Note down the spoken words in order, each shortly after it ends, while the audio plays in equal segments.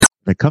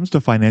When it comes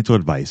to financial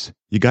advice,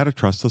 you got to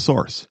trust the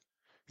source.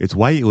 It's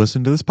why you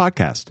listen to this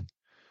podcast.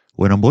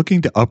 When I'm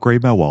looking to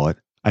upgrade my wallet,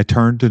 I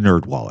turn to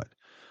NerdWallet.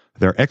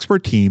 Their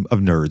expert team of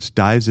nerds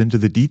dives into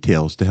the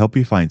details to help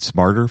you find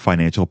smarter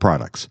financial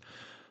products.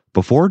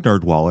 Before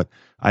NerdWallet,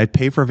 I'd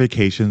pay for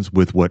vacations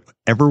with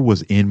whatever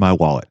was in my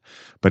wallet,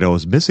 but I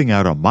was missing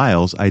out on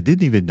miles I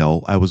didn't even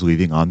know I was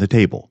leaving on the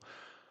table.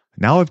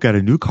 Now I've got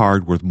a new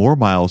card worth more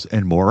miles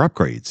and more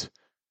upgrades.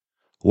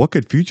 What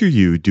could future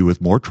you do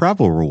with more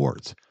travel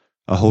rewards?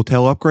 A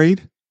hotel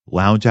upgrade?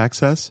 Lounge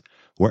access?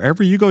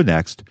 Wherever you go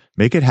next,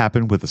 make it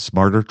happen with a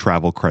smarter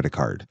travel credit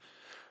card.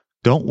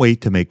 Don't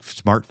wait to make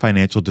smart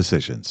financial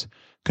decisions.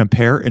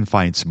 Compare and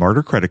find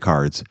smarter credit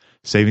cards,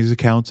 savings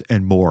accounts,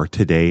 and more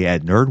today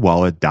at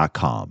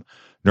nerdwallet.com.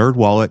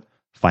 NerdWallet,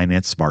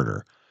 finance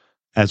smarter.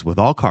 As with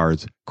all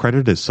cards,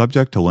 credit is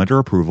subject to lender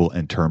approval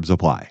and terms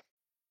apply.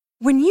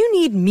 When you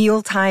need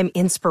mealtime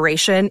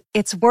inspiration,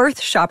 it's worth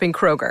shopping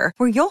Kroger,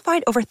 where you'll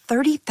find over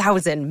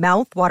 30,000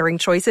 mouth-watering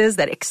choices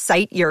that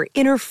excite your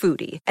inner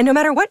foodie. And no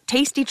matter what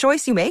tasty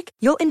choice you make,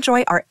 you'll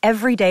enjoy our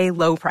everyday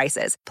low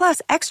prices,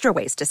 plus extra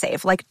ways to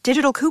save, like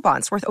digital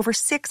coupons worth over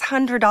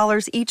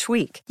 $600 each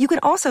week. You can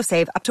also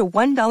save up to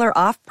 $1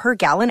 off per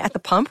gallon at the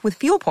pump with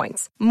fuel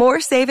points.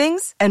 More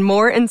savings and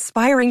more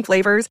inspiring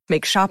flavors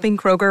make shopping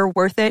Kroger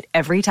worth it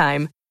every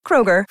time.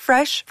 Kroger,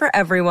 fresh for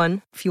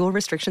everyone. Fuel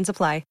restrictions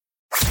apply.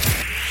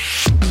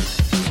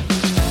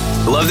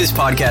 Love this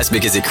podcast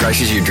because it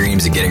crushes your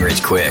dreams of getting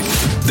rich quick.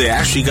 They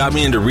actually got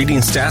me into reading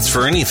stats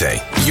for anything.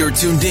 You're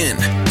tuned in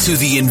to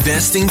the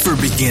Investing for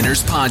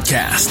Beginners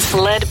podcast.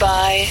 Led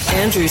by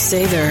Andrew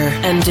Sather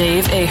and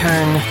Dave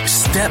Ahern.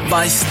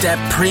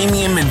 Step-by-step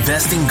premium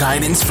investing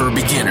guidance for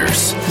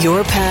beginners.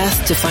 Your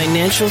path to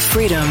financial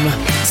freedom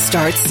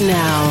starts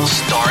now.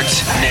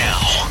 Starts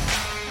now.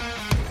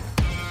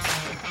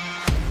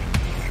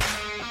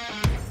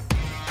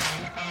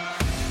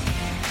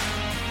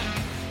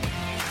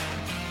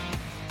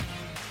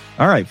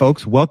 All right,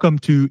 folks, welcome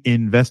to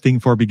Investing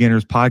for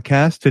Beginners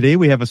podcast. Today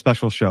we have a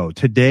special show.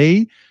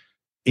 Today,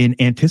 in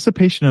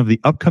anticipation of the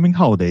upcoming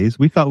holidays,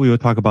 we thought we would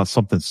talk about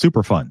something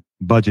super fun,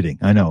 budgeting.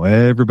 I know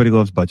everybody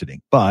loves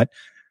budgeting, but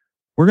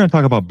we're going to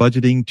talk about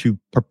budgeting to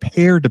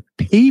prepare to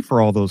pay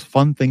for all those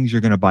fun things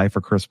you're going to buy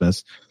for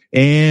Christmas.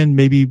 And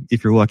maybe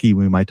if you're lucky,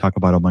 we might talk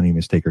about a money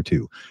mistake or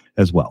two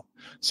as well.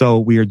 So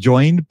we are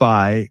joined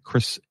by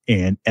Chris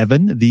and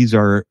Evan. These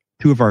are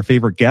two of our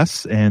favorite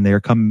guests, and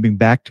they're coming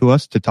back to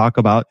us to talk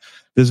about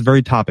this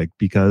very topic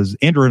because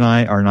Andrew and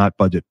I are not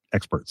budget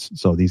experts.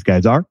 So these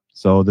guys are.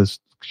 So this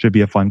should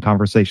be a fun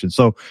conversation.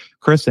 So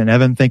Chris and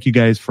Evan, thank you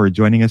guys for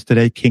joining us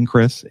today. King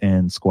Chris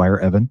and Squire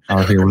Evan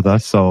are here with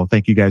us. So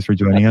thank you guys for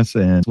joining us,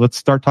 and let's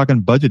start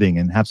talking budgeting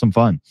and have some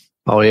fun.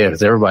 Oh yeah,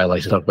 because everybody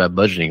likes to talk about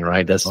budgeting,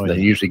 right? That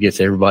usually gets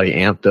everybody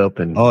amped up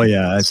and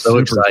I'm so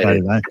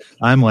excited.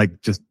 I'm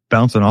like just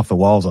bouncing off the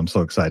walls. I'm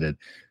so excited.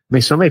 I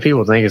mean, so many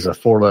people think it's a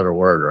 4-letter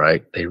word,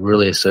 right? They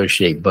really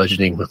associate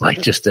budgeting with like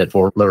just that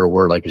 4-letter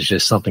word, like it's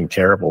just something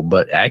terrible.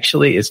 But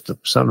actually, it's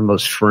some of the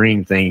most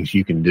freeing things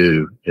you can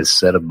do is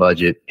set a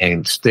budget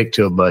and stick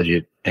to a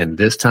budget. And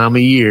this time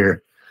of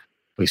year,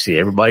 we see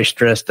everybody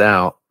stressed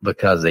out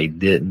because they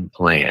didn't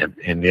plan.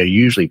 And they're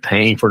usually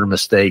paying for the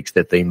mistakes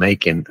that they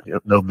make in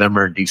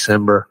November and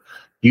December,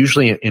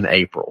 usually in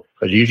April.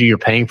 Because usually you're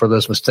paying for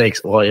those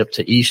mistakes all the way up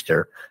to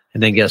Easter.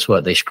 And then guess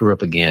what? They screw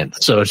up again.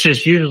 So it's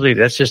just usually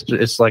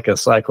it's like a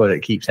cycle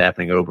that keeps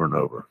happening over and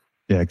over.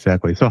 Yeah,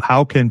 exactly. So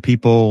how can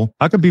people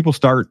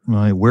start?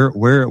 Where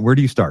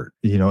do you start?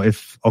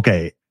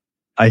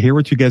 I hear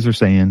what you guys are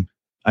saying.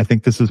 I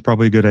think this is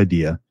probably a good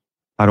idea.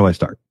 How do I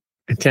start?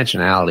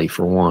 Intentionality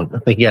for one. I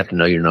think you have to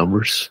know your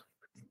numbers.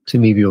 Too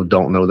many people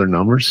don't know their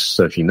numbers.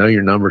 So if you know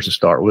your numbers to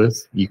start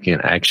with, you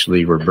can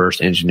actually reverse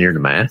engineer the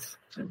math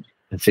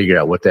and figure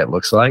out what that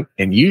looks like.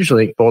 And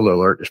usually, spoiler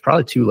alert, it's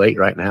probably too late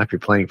right now if you're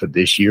planning for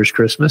this year's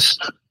Christmas.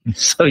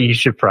 So you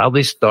should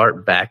probably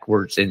start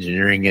backwards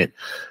engineering it,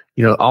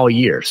 all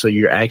year. So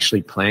you're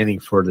actually planning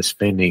for the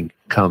spending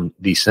come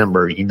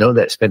December. You know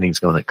that spending's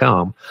going to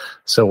come.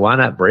 So why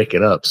not break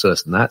it up so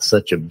it's not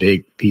such a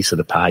big piece of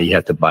the pie? You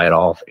have to bite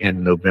off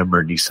in November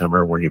and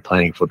December when you're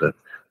planning for the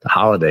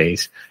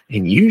holidays.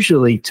 And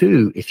usually,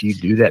 too, if you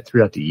do that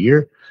throughout the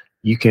year,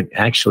 you can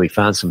actually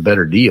find some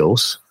better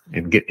deals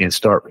and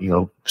start,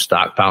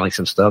 stockpiling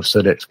some stuff so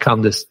that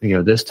come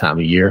this time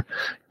of year,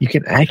 you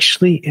can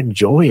actually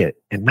enjoy it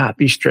and not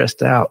be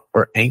stressed out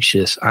or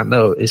anxious. I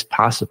know it's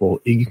possible.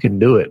 You can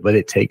do it, but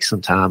it takes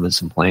some time and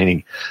some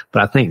planning.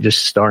 But I think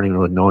just starting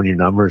with knowing your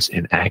numbers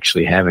and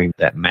actually having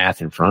that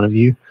math in front of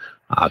you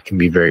can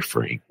be very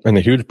freeing. And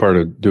the huge part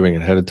of doing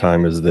it ahead of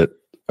time is that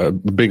a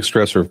big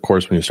stressor, of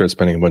course, when you start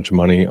spending a bunch of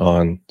money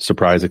on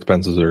surprise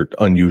expenses or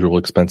unusual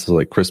expenses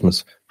like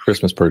Christmas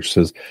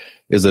purchases,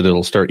 is that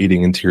it'll start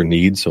eating into your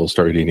needs. So it'll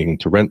start eating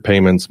into rent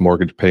payments,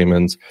 mortgage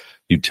payments,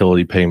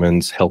 utility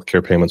payments,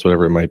 healthcare payments,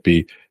 whatever it might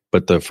be.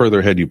 But the further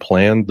ahead you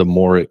plan, the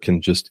more it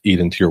can just eat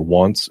into your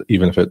wants.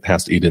 Even if it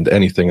has to eat into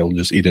anything, it'll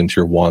just eat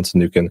into your wants,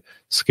 and you can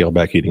scale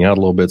back eating out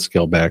a little bit,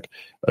 scale back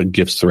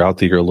gifts throughout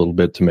the year a little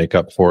bit to make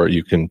up for it.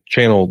 You can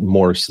channel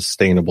more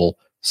sustainable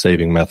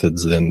saving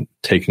methods than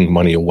taking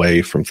money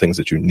away from things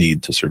that you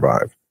need to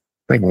survive.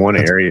 I think one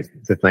area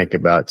to think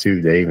about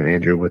too, Dave and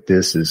Andrew, with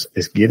this is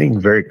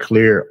getting very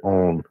clear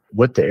on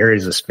what the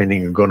areas of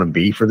spending are going to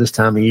be for this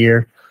time of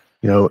year.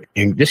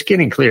 And just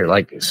getting clear,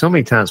 like so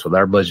many times with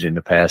our budget in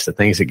the past, the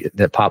things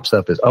that pops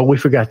up is, oh, we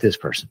forgot this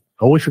person.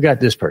 Oh, we forgot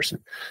this person.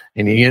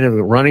 And you end up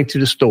running to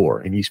the store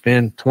and you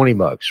spend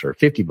 $20 or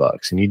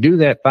 $50 and you do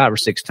that 5 or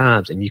 6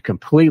 times and you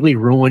completely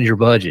ruin your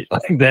budget.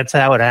 Like that's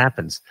how it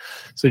happens.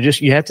 So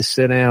you have to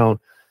sit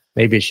down.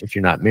 Maybe if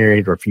you're not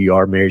married or if you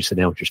are married, sit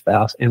down with your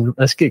spouse and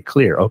let's get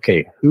clear.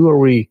 Okay, who are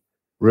we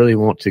really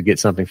want to get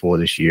something for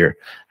this year?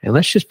 And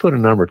let's just put a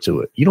number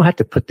to it. You don't have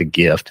to put the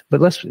gift,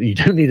 but you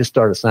do need to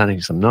start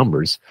assigning some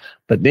numbers,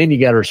 but then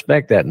you got to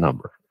respect that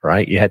number,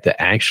 right? You have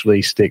to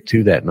actually stick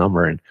to that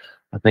number. And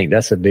I think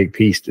that's a big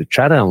piece to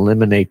try to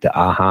eliminate the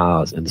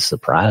ahas and the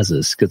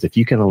surprises. Because if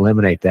you can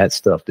eliminate that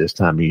stuff this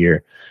time of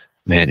year,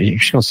 man, you're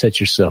just going to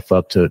set yourself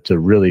up to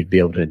really be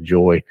able to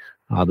enjoy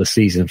the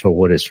season for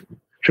what it's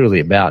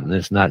truly about, and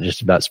it's not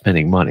just about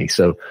spending money.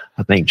 So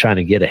I think trying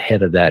to get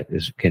ahead of that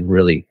can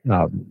really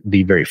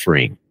be very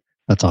freeing.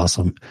 That's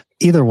awesome.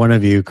 Either one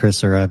of you,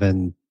 Chris or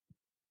Evan,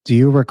 do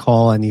you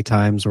recall any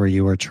times where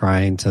you were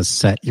trying to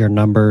set your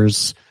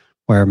numbers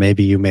where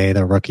maybe you made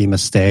a rookie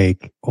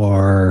mistake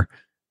or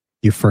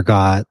you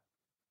forgot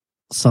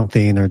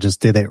something or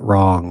just did it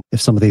wrong? If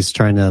somebody's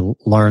trying to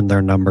learn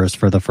their numbers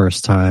for the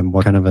first time,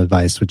 what kind of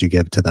advice would you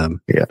give to them?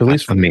 Yeah, at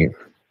least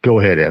go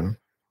ahead, Evan.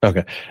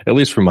 Okay. At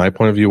least from my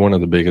point of view, one of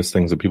the biggest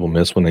things that people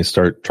miss when they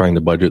start trying to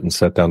budget and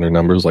set down their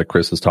numbers, like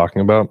Chris is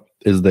talking about,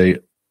 is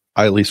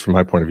at least from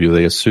my point of view,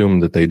 they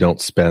assume that they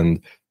don't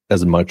spend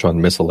as much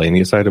on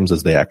miscellaneous items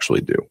as they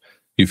actually do.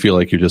 You feel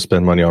like you just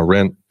spend money on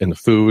rent and the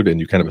food, and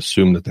you kind of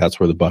assume that that's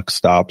where the buck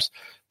stops.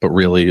 But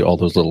really, all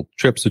those little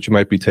trips that you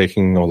might be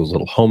taking, all those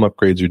little home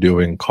upgrades you're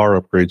doing, car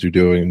upgrades you're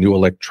doing, new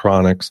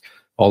electronics,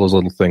 all those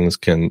little things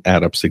can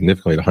add up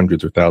significantly to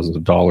hundreds or thousands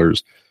of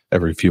dollars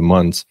every few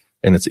months.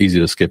 And it's easy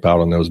to skip out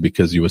on those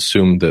because you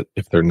assume that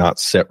if they're not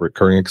set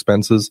recurring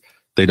expenses,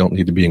 they don't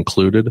need to be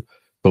included.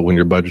 But when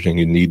you're budgeting,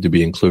 you need to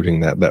be including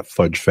that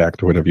fudge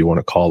factor, whatever you want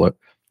to call it,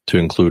 to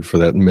include for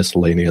that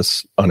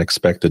miscellaneous,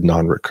 unexpected,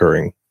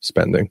 non-recurring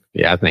spending.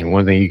 Yeah, I think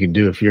one thing you can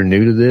do if you're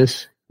new to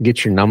this,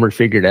 get your number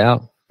figured out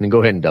and then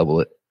go ahead and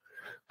double it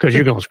because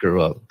you're going to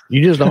screw up.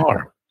 You just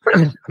are.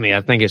 I mean,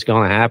 I think it's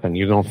going to happen.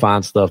 You're going to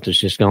find stuff that's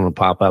just going to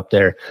pop up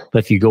there.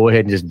 But if you go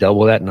ahead and just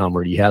double that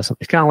number, you have some.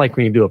 It's kind of like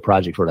when you do a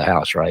project for the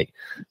house, right?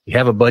 You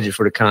have a budget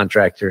for the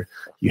contractor.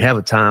 You have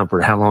a time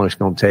for how long it's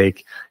going to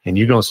take, and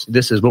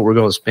this is what we're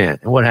going to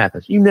spend. And what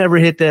happens? You never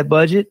hit that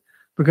budget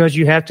because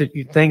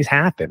things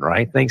happen,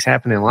 right? Things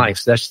happen in life.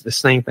 So that's the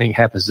same thing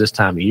happens this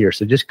time of year.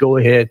 So just go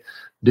ahead,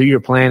 do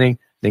your planning.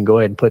 Then go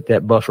ahead and put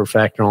that buffer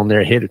factor on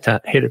there. Hit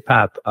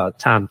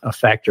a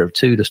factor of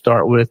 2 to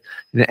start with.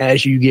 And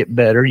as you get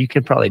better, you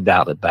can probably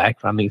dial it back.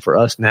 I mean, for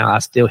us now, I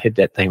still hit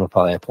that thing with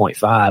probably a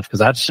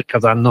 0.5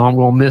 because I know I'm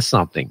going to miss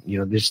something.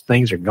 These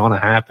things are going to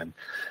happen.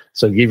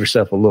 So give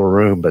yourself a little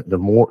room. But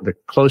the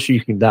closer you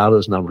can dial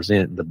those numbers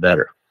in, the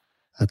better.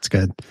 That's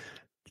good.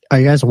 Are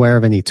you guys aware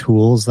of any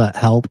tools that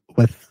help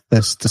with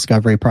this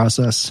discovery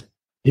process?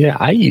 Yeah,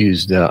 I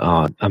used,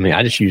 I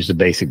just used the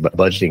basic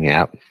budgeting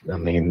app. I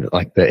mean,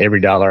 like the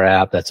Every Dollar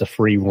app, that's a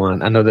free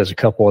one. I know there's a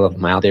couple of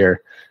them out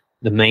there.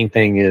 The main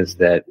thing is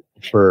that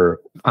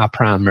I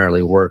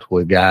primarily work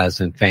with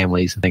guys and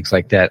families and things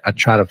like that. I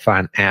try to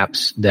find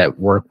apps that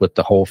work with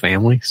the whole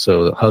family.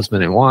 So the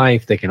husband and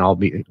wife, they can all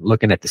be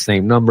looking at the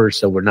same numbers.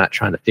 So we're not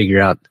trying to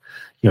figure out,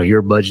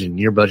 your budget and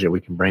your budget. We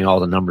can bring all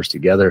the numbers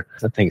together.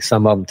 I think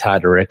some of them tie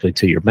directly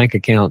to your bank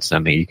accounts. I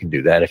mean, you can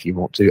do that if you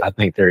want to. I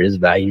think there is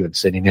value in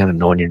sitting down and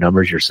knowing your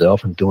numbers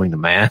yourself and doing the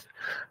math.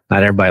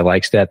 Not everybody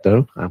likes that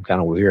though. I'm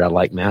kind of weird. I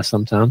like math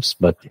sometimes,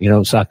 but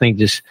so I think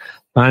just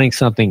finding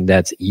something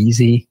that's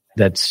easy,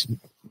 that's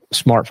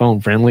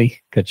smartphone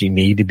friendly, because you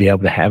need to be able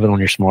to have it on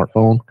your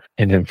smartphone.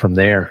 And then from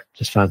there,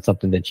 just find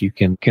something that you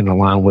can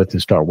align with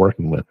and start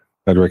working with.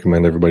 I'd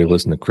recommend everybody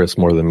listen to Chris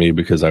more than me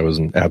because I was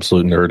an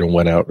absolute nerd and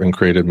went out and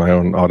created my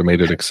own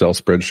automated Excel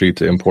spreadsheet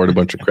to import a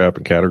bunch of crap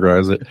and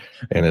categorize it.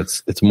 And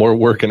it's more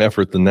work and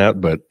effort than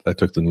that, but I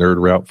took the nerd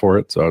route for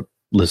it. So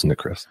listen to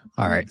Chris.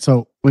 All right.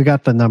 So we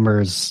got the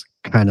numbers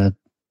kind of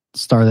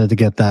started to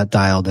get that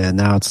dialed in.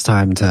 Now it's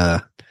time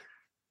to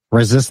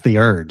resist the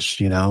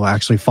urge,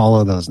 actually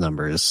follow those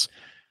numbers.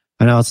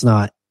 I know it's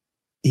not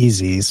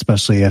easy,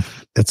 especially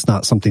if it's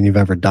not something you've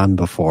ever done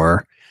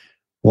before.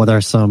 What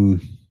are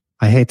some,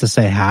 I hate to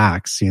say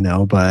hacks,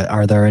 but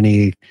are there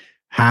any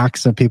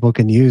hacks that people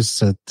can use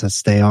to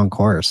stay on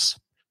course?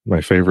 My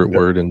favorite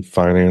word in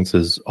finance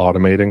is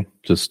automating.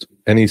 Just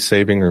any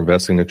saving or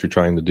investing that you're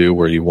trying to do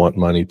where you want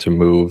money to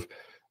move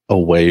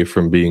away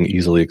from being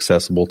easily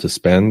accessible to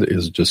spend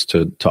is just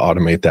to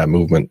automate that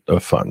movement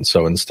of funds.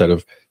 So instead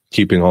of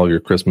keeping all your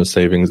Christmas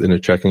savings in a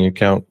checking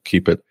account,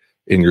 keep it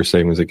in your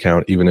savings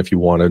account. Even if you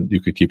wanted, you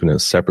could keep it in a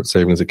separate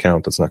savings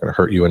account. That's not going to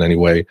hurt you in any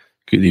way. You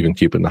could even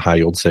keep it in a high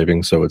yield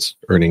savings, so it's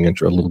earning a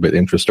little bit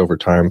interest over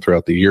time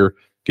throughout the year,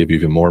 give you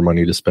even more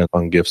money to spend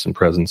on gifts and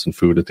presents and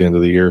food at the end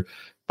of the year.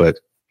 But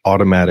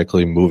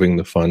automatically moving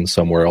the funds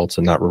somewhere else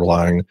and not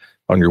relying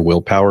on your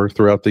willpower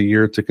throughout the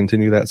year to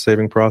continue that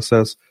saving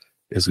process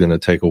is going to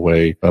take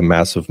away a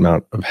massive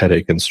amount of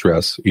headache and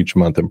stress each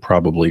month and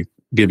probably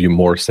give you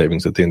more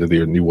savings at the end of the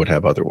year than you would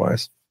have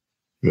otherwise.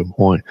 Good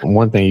point.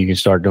 One thing you can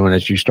start doing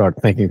as you start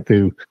thinking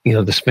through,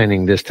 the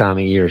spending this time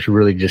of year is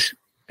really just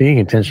being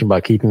intentional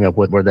about keeping up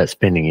with where that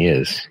spending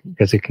is,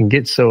 because it can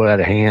get so out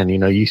of hand.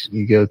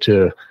 You go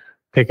to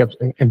pick up,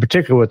 in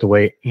particular with the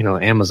way,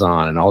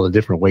 Amazon and all the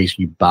different ways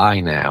you buy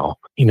now,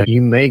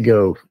 you may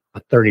go a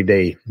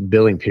 30-day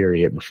billing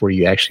period before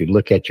you actually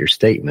look at your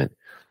statement,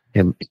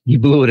 and you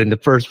blew it in the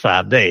first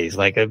 5 days.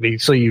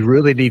 So you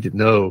really need to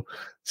know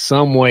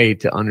some way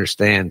to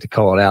understand, to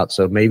call it out.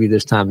 So maybe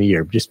this time of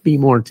year, just be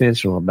more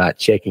intentional about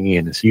checking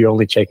in. And so you're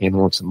only checking in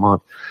once a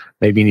month.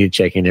 Maybe you need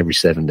to check in every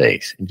 7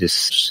 days and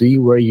just see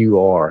where you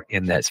are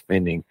in that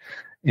spending.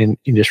 And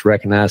you just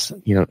recognize,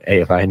 hey,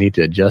 if I need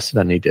to adjust it,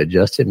 I need to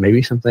adjust it.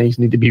 Maybe some things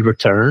need to be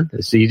returned.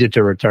 It's easier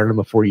to return them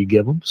before you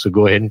give them. So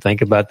go ahead and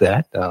think about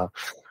that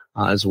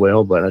as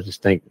well. But I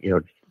just think,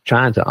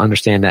 trying to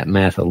understand that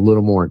math a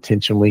little more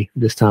intentionally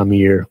this time of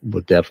year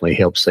will definitely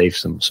help save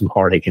some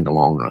heartache in the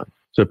long run.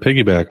 So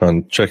piggyback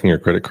on checking your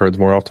credit cards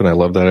more often. I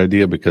love that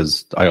idea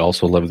because I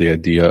also love the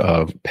idea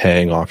of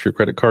paying off your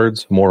credit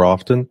cards more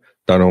often.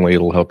 Not only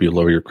it'll help you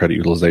lower your credit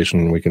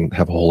utilization, we can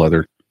have a whole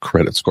other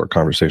credit score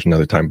conversation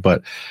another time,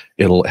 but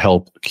it'll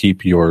help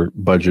keep your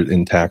budget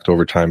intact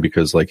over time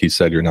because, like you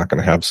said, you're not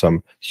going to have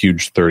some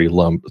huge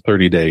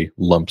 30-day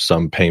lump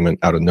sum payment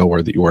out of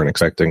nowhere that you weren't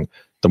expecting.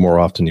 The more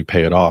often you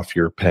pay it off,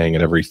 you're paying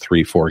it every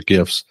 3-4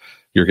 gifts.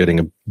 You're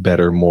getting a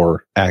better,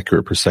 more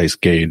accurate, precise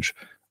gauge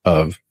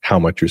of how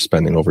much you're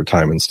spending over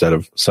time instead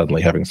of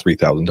suddenly having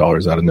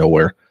 $3,000 out of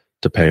nowhere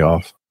to pay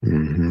off.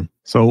 Mm-hmm.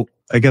 So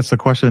I guess the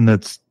question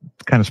that's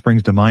kind of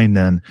springs to mind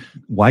then,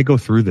 why go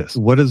through this?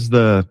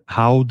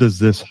 How does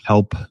this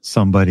help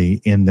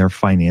somebody in their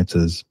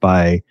finances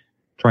by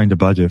trying to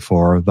budget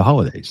for the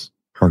holidays,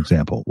 for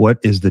example? What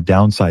is the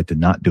downside to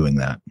not doing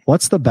that?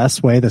 What's the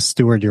best way to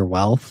steward your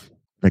wealth?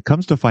 When it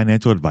comes to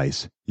financial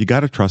advice, you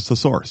got to trust the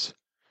source.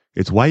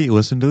 It's why you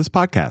listen to this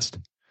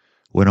podcast.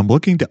 When I'm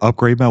looking to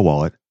upgrade my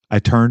wallet, I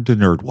turn to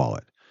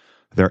NerdWallet.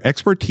 Their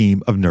expert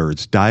team of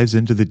nerds dives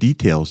into the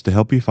details to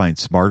help you find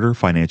smarter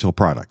financial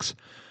products.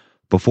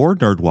 Before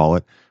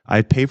NerdWallet,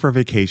 I'd pay for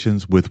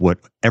vacations with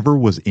whatever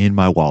was in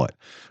my wallet,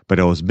 but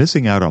I was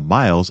missing out on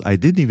miles I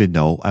didn't even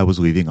know I was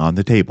leaving on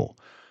the table.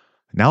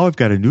 Now I've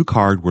got a new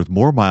card with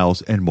more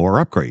miles and more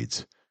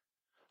upgrades.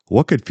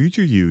 What could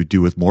future you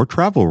do with more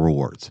travel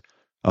rewards?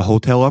 A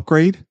hotel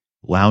upgrade?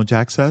 Lounge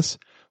access?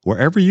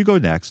 Wherever you go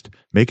next,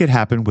 make it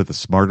happen with a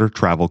smarter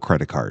travel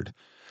credit card.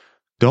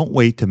 Don't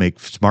wait to make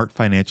smart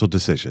financial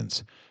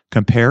decisions.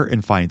 Compare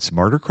and find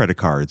smarter credit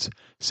cards,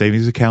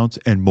 savings accounts,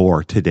 and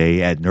more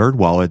today at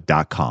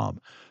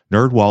nerdwallet.com.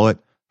 NerdWallet,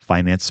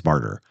 finance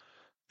smarter.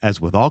 As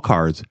with all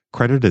cards,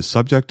 credit is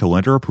subject to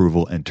lender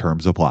approval and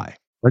terms apply.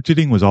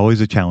 Budgeting was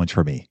always a challenge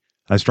for me.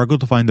 I struggled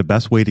to find the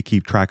best way to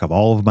keep track of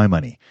all of my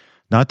money,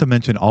 not to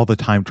mention all the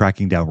time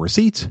tracking down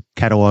receipts,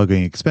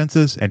 cataloging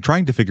expenses, and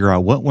trying to figure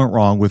out what went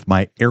wrong with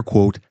my air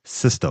quote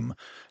system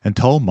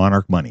until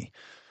Monarch Money.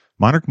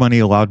 Monarch Money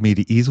allowed me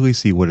to easily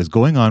see what is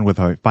going on with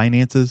my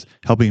finances,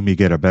 helping me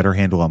get a better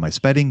handle on my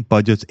spending,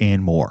 budgets,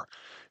 and more.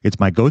 It's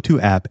my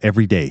go-to app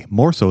every day,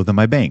 more so than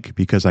my bank,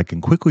 because I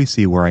can quickly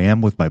see where I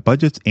am with my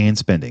budgets and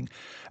spending,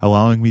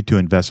 allowing me to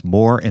invest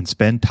more and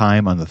spend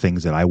time on the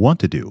things that I want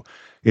to do.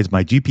 It's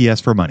my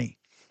GPS for money.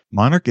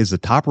 Monarch is the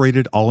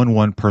top-rated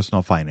all-in-one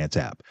personal finance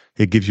app.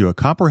 It gives you a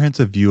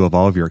comprehensive view of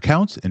all of your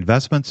accounts,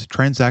 investments,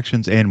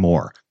 transactions, and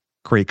more.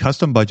 Create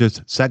custom budgets,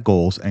 set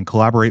goals, and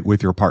collaborate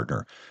with your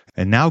partner.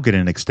 And now get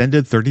an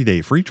extended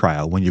 30-day free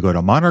trial when you go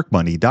to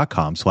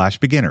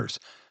monarchmoney.com/beginners.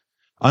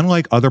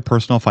 Unlike other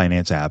personal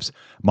finance apps,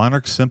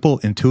 Monarch's simple,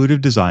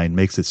 intuitive design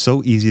makes it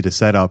so easy to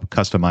set up,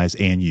 customize,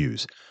 and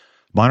use.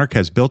 Monarch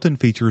has built-in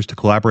features to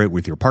collaborate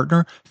with your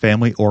partner,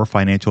 family, or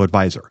financial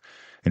advisor.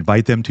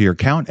 Invite them to your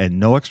account at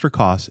no extra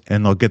cost,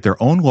 and they'll get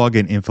their own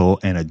login info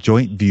and a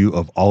joint view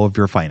of all of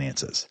your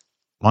finances.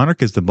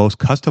 Monarch is the most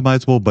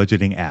customizable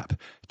budgeting app.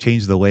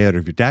 Change the layout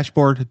of your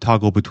dashboard,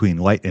 toggle between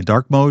light and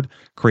dark mode,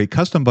 create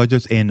custom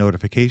budgets and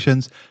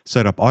notifications,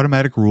 set up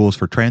automatic rules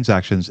for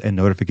transactions and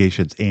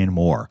notifications, and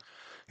more.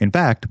 In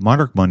fact,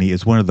 Monarch Money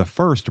is one of the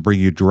first to bring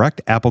you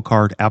direct Apple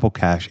Card, Apple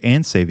Cash,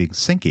 and savings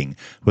syncing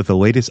with the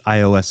latest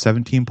iOS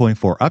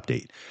 17.4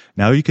 update.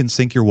 Now you can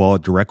sync your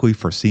wallet directly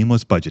for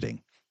seamless budgeting.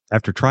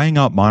 After trying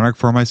out Monarch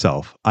for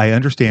myself, I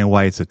understand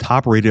why it's a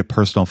top-rated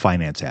personal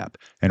finance app.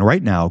 And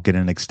right now, get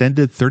an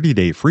extended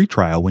 30-day free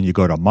trial when you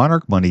go to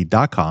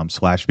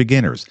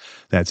monarchmoney.com/beginners.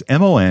 That's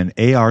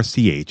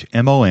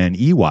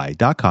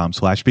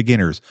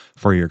monarchmoney.com/beginners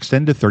for your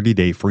extended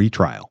 30-day free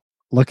trial.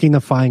 Looking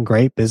to find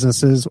great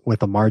businesses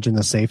with a margin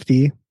of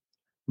safety?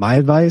 My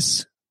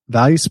advice,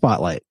 Value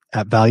Spotlight.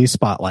 at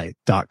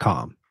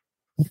valuespotlight.com.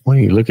 When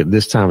you look at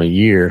this time of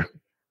year,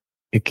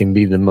 it can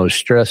be the most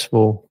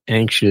stressful,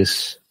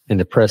 anxious, and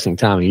depressing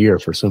time of year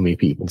for so many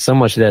people. So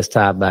much of that's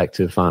tied back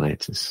to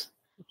finances.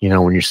 You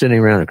know, when you're sitting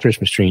around a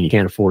Christmas tree and you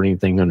can't afford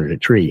anything under the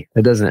tree,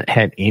 that doesn't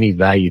have any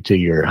value to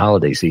your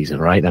holiday season,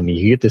 right? I mean,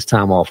 you get this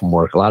time off from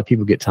work. A lot of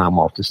people get time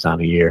off this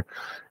time of year.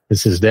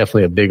 This is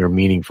definitely a bigger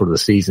meaning for the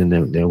season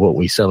than what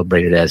we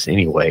celebrate it as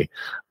anyway.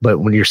 But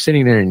when you're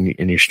sitting there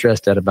and you're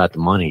stressed out about the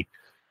money,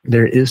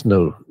 there's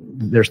no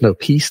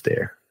peace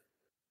there.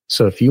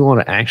 So if you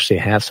want to actually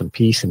have some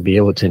peace and be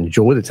able to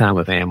enjoy the time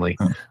with family,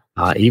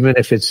 even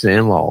if it's the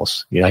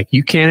in-laws,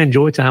 you can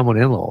enjoy time with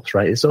in-laws,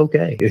 right? It's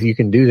okay if you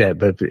can do that.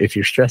 But if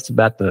you're stressed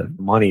about the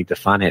money, the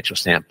financial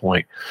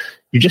standpoint,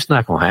 you're just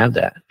not going to have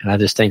that. And I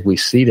just think we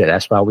see that.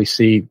 That's why we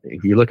see,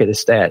 if you look at the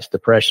stats,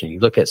 depression, you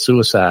look at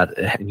suicide,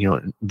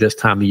 this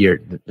time of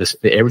year,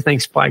 everything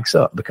spikes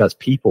up because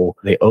people,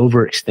 they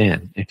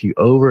overextend. If you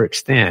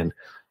overextend,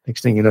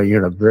 next thing you know,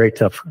 you're in a very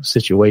tough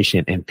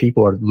situation, and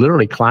people are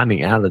literally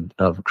climbing out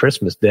of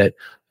Christmas debt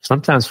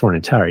sometimes for an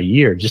entire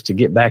year just to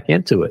get back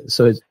into it.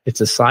 So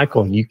it's a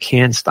cycle, and you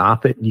can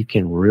stop it. You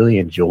can really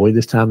enjoy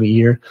this time of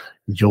year,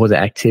 enjoy the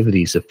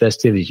activities, the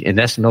festivities. And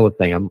that's another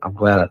thing. I'm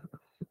glad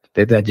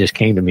that just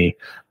came to me.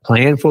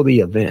 Plan for the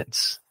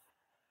events.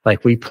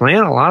 Like, we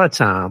plan a lot of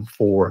time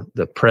for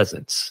the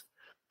presents,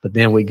 but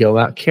then we go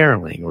out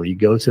caroling, or you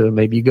go to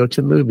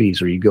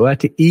movies, or you go out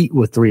to eat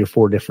with 3 or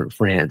 4 different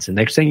friends. And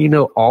next thing you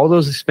know, all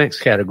those expense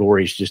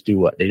categories just do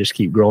what? They just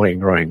keep growing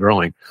and growing and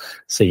growing.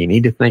 So you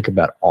need to think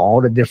about all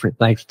the different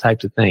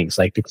types of things,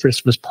 like the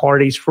Christmas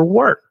parties for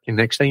work. And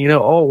next thing you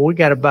know, we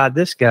got to buy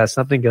this guy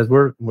something because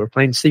we're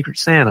playing Secret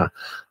Santa.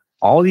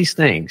 All these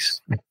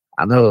things.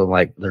 I know,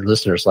 like, their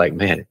listeners like,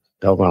 man,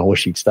 I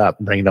wish you'd stop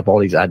bringing up all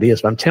these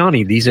ideas. But I'm telling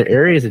you, these are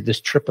areas that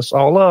just trip us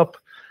all up.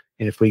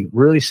 And if we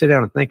really sit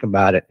down and think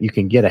about it, you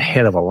can get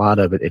ahead of a lot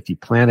of it if you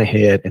plan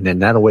ahead. And then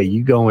that way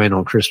you go in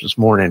on Christmas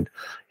morning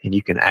and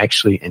you can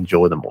actually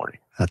enjoy the morning.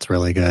 That's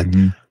really good.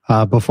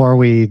 Mm-hmm. Before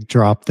we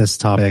drop this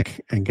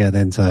topic and get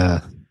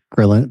into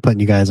putting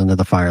you guys under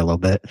the fire a little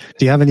bit,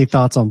 do you have any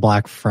thoughts on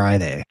Black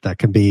Friday? That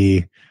could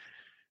be,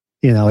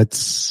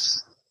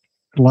 it's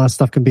a lot of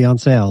stuff can be on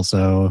sale.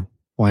 So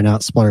why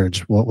not splurge?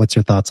 What's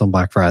your thoughts on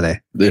Black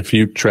Friday? If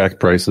you track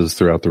prices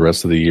throughout the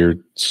rest of the year,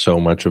 so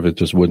much of it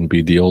just wouldn't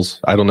be deals.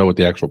 I don't know what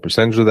the actual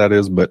percentage of that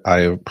is, but I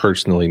have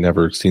personally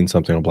never seen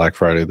something on Black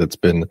Friday that's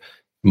been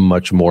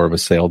much more of a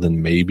sale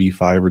than maybe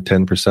 5 or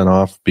 10%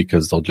 off,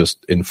 because they'll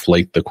just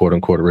inflate the quote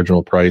unquote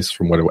original price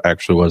from what it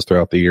actually was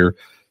throughout the year.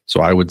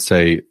 So I would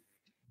say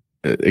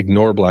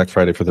ignore Black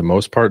Friday for the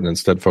most part and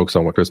instead focus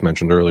on what Chris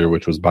mentioned earlier,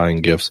 which was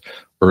buying gifts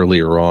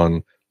earlier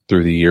on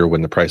through the year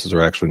when the prices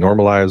are actually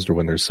normalized, or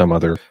when there's some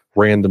other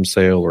random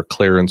sale or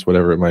clearance,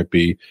 whatever it might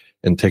be,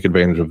 and take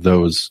advantage of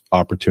those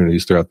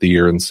opportunities throughout the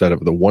year instead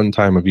of the one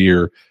time of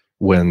year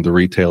when the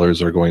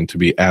retailers are going to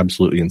be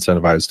absolutely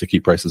incentivized to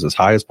keep prices as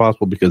high as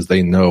possible, because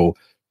they know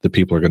that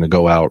people are going to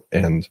go out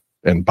and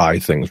buy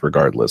things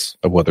regardless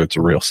of whether it's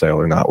a real sale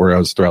or not.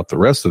 Whereas throughout the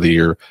rest of the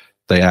year,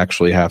 they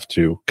actually have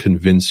to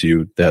convince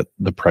you that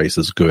the price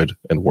is good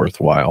and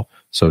worthwhile.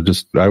 So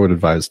I would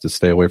advise to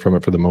stay away from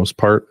it for the most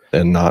part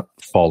and not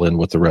fall in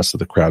with the rest of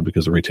the crowd,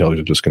 because the retailers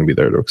are just going to be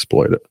there to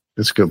exploit it.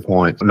 That's a good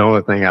point.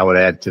 Another thing I would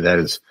add to that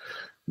is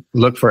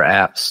look for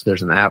apps.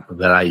 There's an app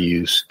that I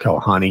use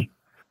called Honey.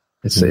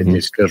 It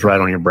just goes right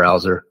on your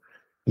browser.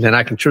 And then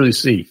I can truly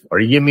see, are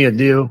you giving me a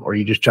deal, or are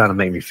you just trying to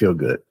make me feel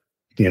good?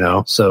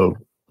 So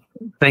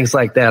things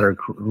like that are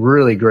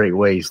really great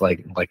ways,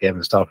 like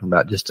Evan's talking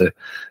about, just to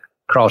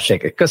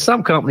cross-check it, because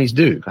some companies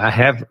do. I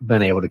have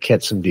been able to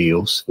catch some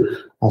deals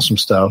on some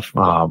stuff,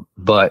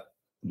 but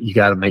you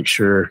got to make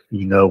sure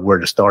you know where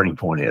the starting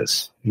point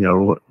is.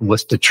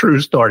 What's the true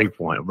starting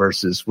point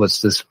versus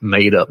what's this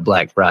made-up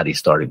Black Friday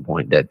starting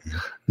point that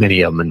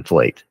many of them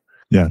inflate.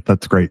 Yeah,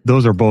 that's great.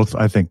 Those are both,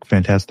 I think,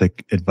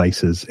 fantastic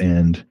advices,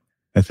 and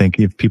I think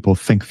if people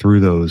think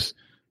through those,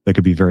 they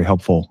could be very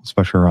helpful,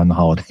 especially around the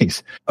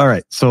holidays. All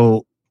right,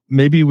 so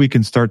maybe we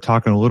can start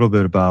talking a little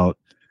bit about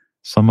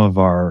some of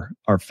our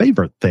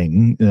favorite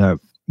thing,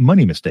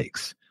 money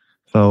mistakes.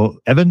 So,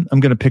 Evan, I'm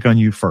going to pick on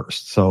you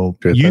first. So,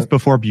 youth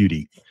before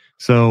beauty.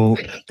 So,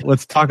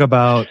 let's talk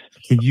about,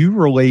 can you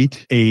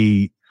relate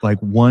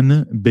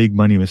one big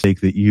money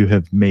mistake that you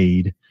have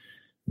made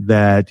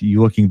that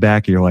you looking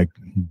back, you're like,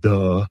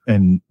 duh,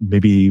 and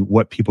maybe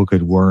what people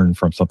could learn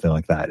from something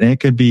like that? And it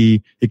could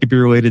be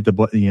related to,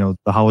 the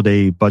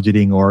holiday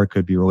budgeting, or it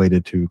could be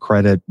related to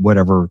credit,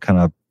 whatever kind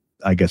of,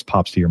 I guess,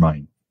 pops to your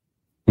mind.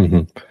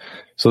 Mm-hmm.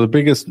 So the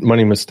biggest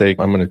money mistake,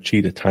 I'm going to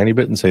cheat a tiny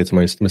bit and say it's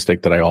my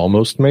mistake that I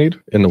almost made,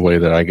 in the way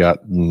that I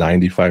got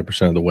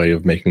 95% of the way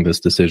of making this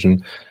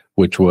decision,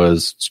 which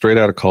was straight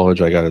out of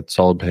college. I got a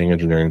solid paying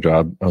engineering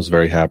job. I was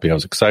very happy. I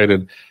was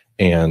excited.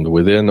 And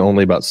within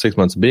only about 6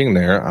 months being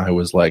there, I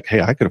was like,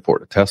 hey, I could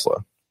afford a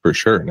Tesla for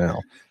sure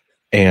now.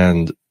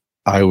 And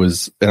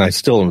I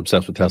still am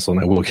obsessed with Tesla,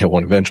 and I will get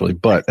one eventually.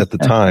 But at the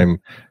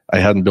time, I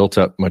hadn't built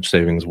up much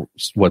savings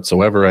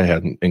whatsoever. I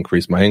hadn't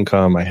increased my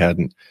income. I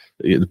hadn't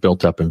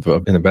built up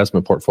an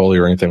investment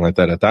portfolio or anything like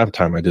that. At that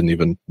time, I didn't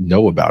even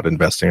know about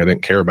investing. I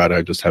didn't care about it.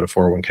 I just had a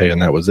 401k,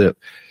 and that was it.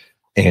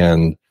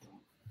 And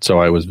so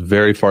I was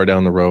very far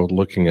down the road,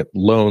 looking at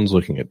loans,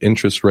 looking at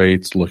interest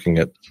rates, looking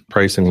at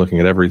pricing, looking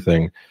at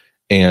everything.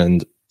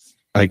 And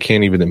I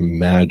can't even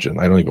imagine.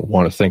 I don't even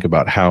want to think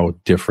about how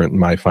different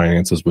my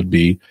finances would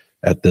be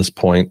at this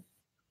point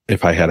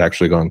if I had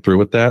actually gone through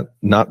with that.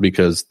 Not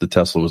because the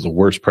Tesla was the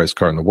worst priced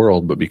car in the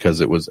world, but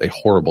because it was a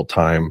horrible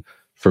time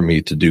for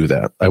me to do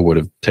that. I would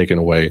have taken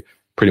away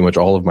pretty much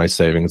all of my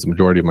savings, the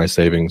majority of my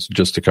savings,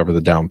 just to cover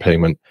the down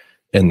payment,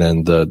 and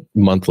then the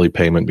monthly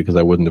payment, because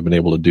I wouldn't have been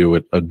able to do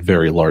it, a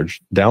very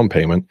large down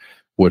payment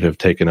would have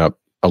taken up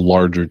a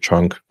larger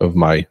chunk of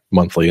my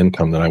monthly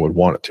income than I would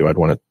want it to. I'd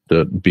want it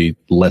to be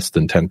less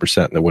than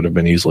 10%, and it would have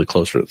been easily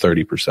closer to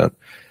 30%.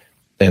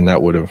 And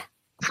that would have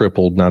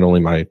crippled not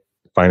only my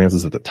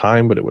finances at the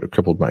time, but it would have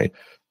crippled my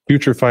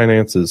future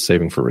finances,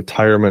 saving for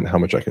retirement, how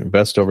much I can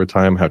invest over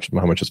time, how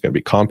much it's going to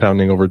be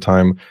compounding over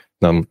time.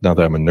 Now that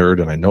I'm a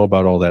nerd and I know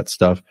about all that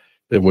stuff,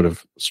 it would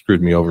have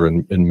screwed me over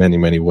in many,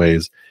 many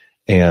ways.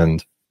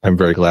 And I'm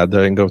very glad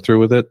that I didn't go through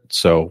with it.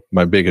 So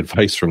my big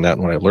advice from that,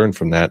 and what I learned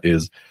from that,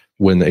 is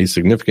when a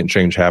significant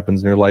change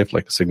happens in your life,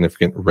 like a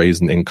significant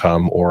raise in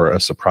income or a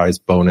surprise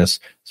bonus,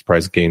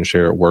 surprise gain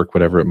share at work,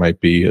 whatever it might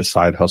be, a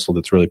side hustle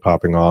that's really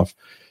popping off,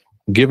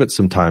 give it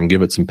some time,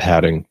 give it some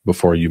padding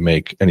before you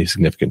make any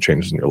significant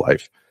changes in your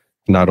life.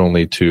 Not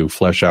only to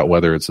flesh out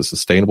whether it's a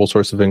sustainable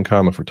source of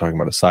income, if we're talking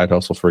about a side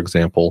hustle, for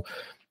example,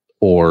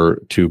 or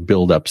to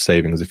build up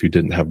savings if you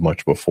didn't have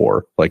much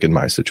before. Like in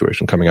my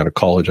situation, coming out of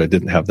college, I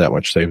didn't have that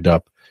much saved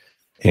up.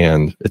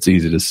 And it's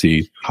easy to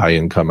see high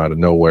income out of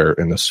nowhere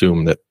and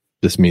assume that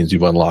this means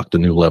you've unlocked a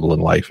new level in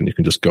life and you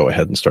can just go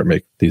ahead and start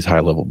making these high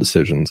level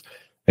decisions.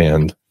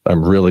 And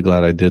I'm really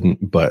glad I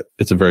didn't, but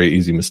it's a very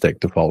easy mistake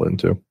to fall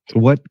into. So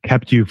what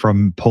kept you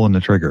from pulling the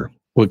trigger?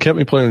 What kept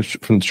me pulling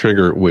from the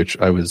trigger, which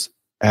I was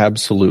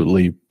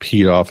absolutely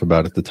peed off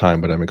about at the time,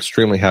 but I'm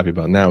extremely happy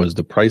about now, is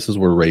the prices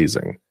were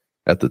raising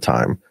at the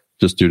time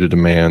just due to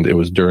demand. It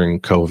was during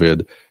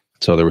COVID,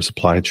 so there were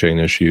supply chain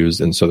issues.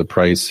 And so the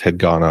price had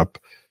gone up,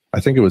 I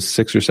think it was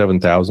 6,000 or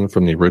 7,000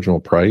 from the original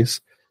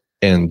price.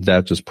 And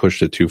that just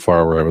pushed it too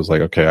far where I was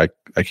like, okay,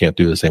 I can't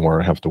do this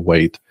anymore. I have to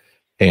wait.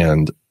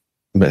 And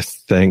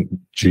thank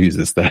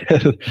Jesus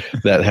that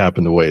that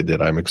happened the way it did.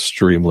 I'm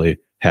extremely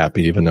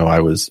happy, even though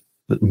I was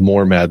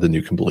more mad than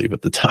you can believe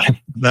at the time.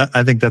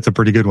 I think that's a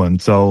pretty good one.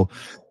 So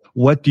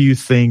what do you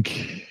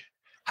think,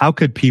 how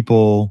could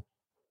people,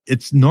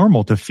 it's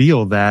normal to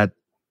feel that,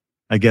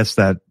 I guess,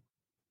 that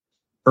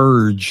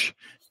urge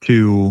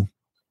to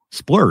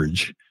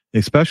splurge,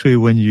 especially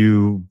when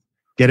you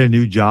get a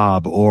new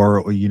job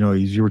or, as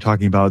you were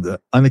talking about, the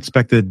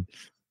unexpected,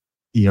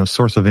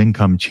 source of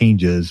income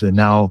changes. And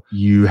now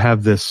you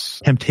have this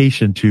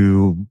temptation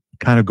to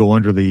kind of go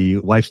under the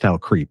lifestyle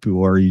creep,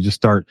 or you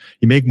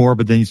make more,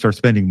 but then you start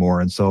spending more.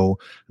 And so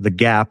the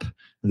gap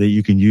that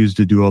you can use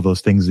to do all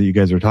those things that you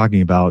guys are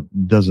talking about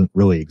doesn't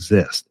really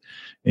exist.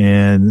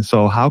 And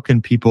so how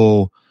can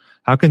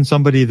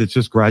somebody that's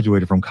just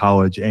graduated from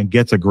college and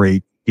gets a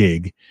great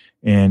gig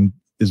and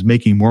is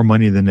making more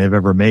money than they've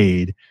ever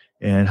made,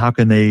 and how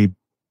can they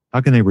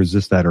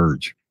resist that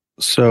urge?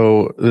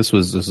 So this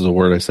is a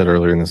word I said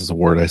earlier, and this is a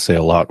word I say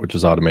a lot, which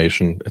is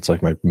automation. It's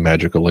like my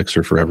magic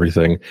elixir for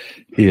everything.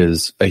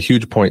 Is a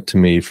huge point to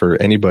me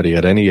for anybody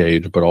at any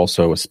age, but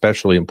also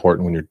especially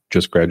important when you're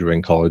just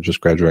graduating college, just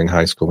graduating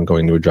high school and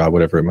going to a job,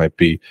 whatever it might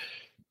be,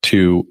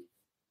 to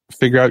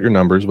figure out your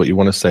numbers, what you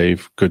want to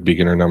save. Good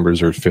beginner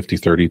numbers are 50,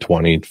 30,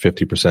 20,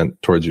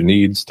 50% towards your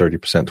needs,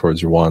 30%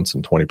 towards your wants,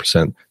 and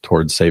 20%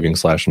 towards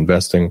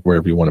saving/investing,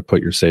 wherever you want to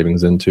put your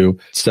savings into.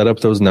 Set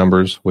up those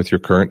numbers with your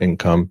current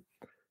income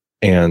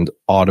and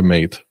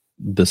automate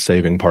the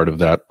saving part of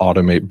that,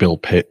 automate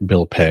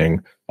bill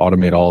paying,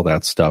 automate all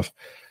that stuff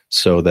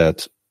so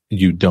that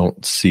you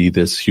don't see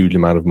this huge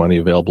amount of money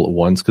available at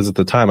once. Because at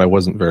the time, I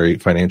wasn't very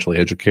financially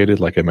educated.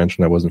 Like I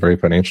mentioned, I wasn't very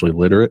financially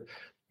literate.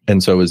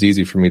 And so it was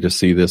easy for me to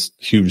see this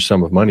huge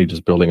sum of money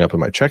just building up in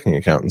my checking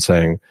account and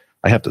saying,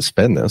 I have to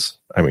spend this.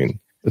 I mean,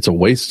 it's a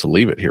waste to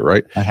leave it here,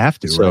 right? I have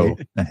to, so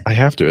right? I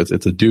have to. It's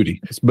a duty.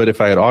 But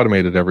if I had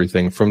automated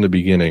everything from the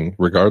beginning,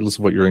 regardless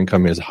of what your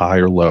income is, high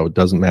or low,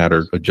 doesn't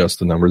matter. Adjust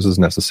the numbers as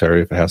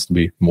necessary. If it has to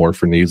be more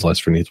for needs, less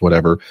for needs,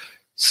 whatever,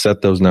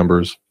 set those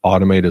numbers,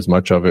 automate as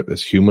much of it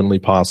as humanly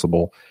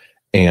possible.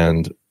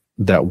 And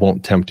that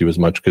won't tempt you as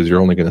much because you're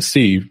only going to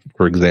see,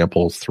 for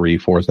example, 3,000,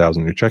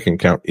 4,000 in your checking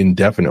account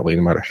indefinitely,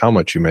 no matter how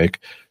much you make,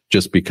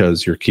 just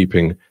because you're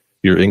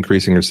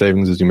increasing your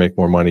savings as you make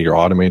more money. You're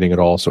automating it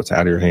all, so it's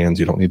out of your hands.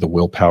 You don't need the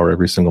willpower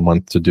every single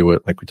month to do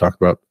it, like we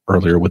talked about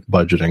earlier with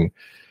budgeting.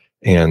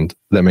 And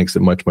that makes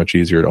it much, much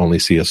easier to only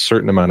see a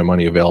certain amount of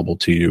money available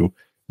to you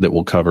that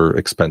will cover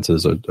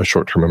expenses, a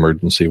short-term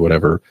emergency,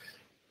 whatever,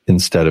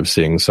 instead of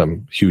seeing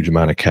some huge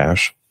amount of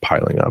cash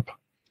piling up.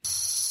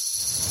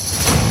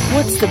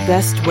 What's the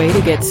best way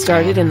to get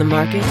started in the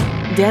market?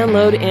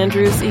 Download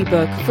Andrew's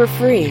ebook for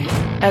free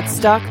at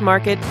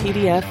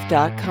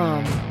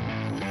stockmarketpdf.com.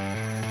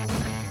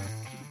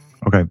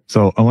 Okay,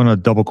 so I want to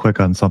double click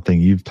on something.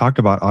 You've talked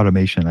about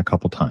automation a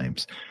couple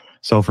times.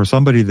 So for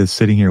somebody that's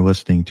sitting here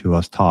listening to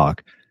us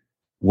talk,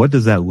 what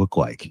does that look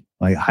like?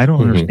 Like, I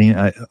don't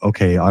understand.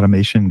 Okay,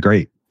 automation,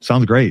 great.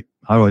 Sounds great.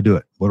 How do I do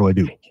it? What do I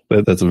do?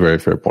 That's a very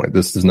fair point.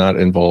 This does not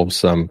involve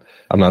I'm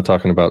not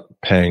talking about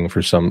paying for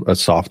a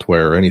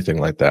software or anything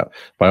like that.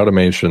 By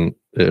automation,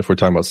 if we're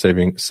talking about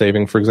saving,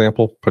 for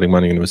example, putting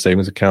money into a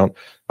savings account,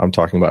 I'm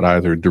talking about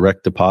either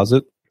direct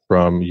deposit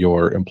from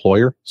your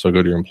employer. So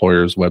go to your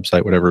employer's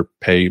website, whatever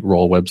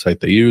payroll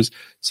website they use,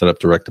 set up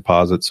direct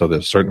deposit. So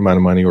there's a certain amount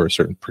of money or a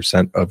certain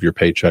percent of your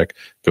paycheck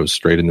goes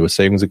straight into a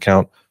savings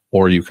account.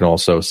 Or you can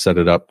also set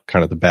it up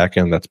kind of the back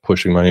end that's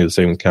pushing money to the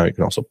savings account. You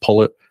can also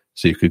pull it.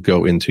 So you could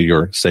go into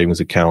your savings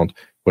account,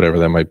 whatever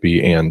that might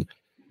be, and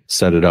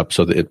set it up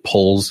so that it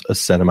pulls a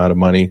set amount of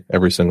money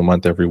every single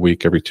month, every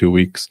week, every 2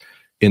 weeks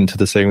into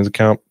the savings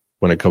account.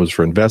 When it comes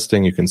for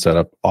investing, you can set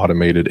up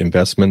automated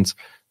investments.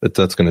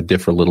 That's going to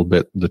differ a little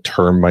bit. The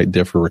term might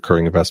differ.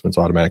 Recurring investments,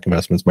 automatic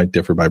investments might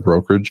differ by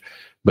brokerage.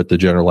 But the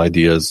general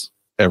idea is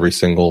every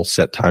single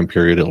set time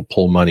period, it'll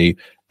pull money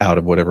out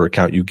of whatever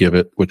account you give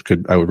it, which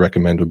I would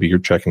recommend would be your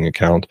checking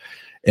account.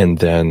 And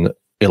then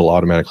it'll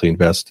automatically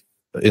invest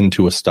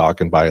into a stock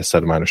and buy a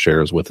set amount of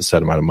shares with a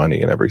set amount of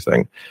money and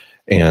everything.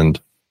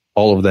 And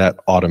all of that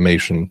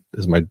automation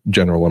is my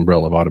general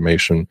umbrella of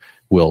automation,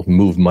 will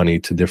move money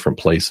to different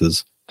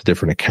places, to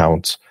different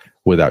accounts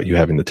without you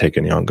having to take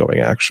any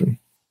ongoing action.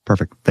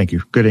 Perfect. Thank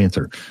you. Good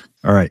answer.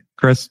 All right,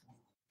 Chris,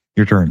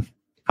 your turn.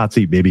 Hot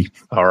seat, baby.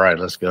 All right,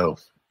 let's go.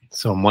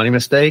 So money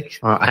mistake?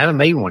 I haven't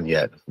made one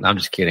yet. No, I'm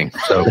just kidding.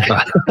 So,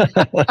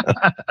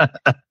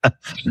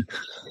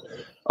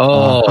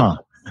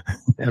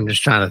 I'm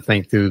just trying to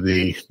think through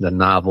the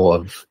novel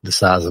of the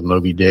size of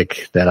Moby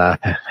Dick that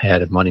I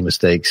had of money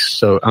mistakes.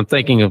 So I'm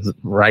thinking of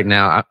right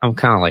now, I'm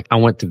kind of like, I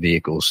went to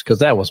vehicles because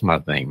that was my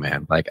thing,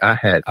 man. Like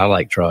I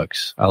like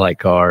trucks. I like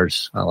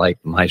cars. I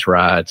like nice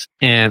rides.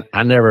 And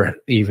I never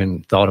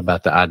even thought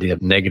about the idea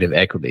of negative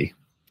equity.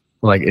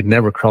 Like it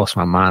never crossed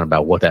my mind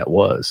about what that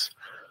was.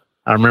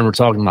 I remember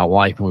talking to my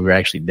wife when we were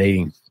actually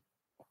dating.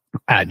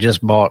 I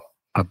just bought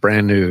a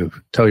brand new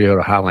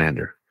Toyota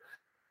Highlander.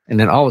 And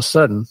then all of a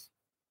sudden,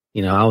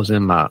 you know, I was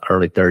in my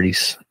early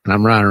 30s and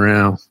I'm riding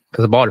around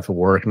because I bought it for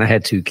work and I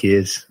had 2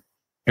 kids.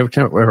 Every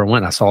time I ever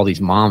went, I saw these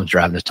moms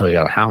driving this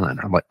Toyota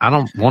Highlander. I'm like, I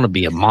don't want to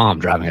be a mom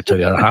driving a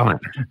Toyota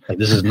Highlander. Like,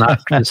 this is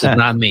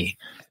not me.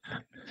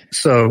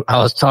 So I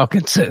was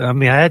talking I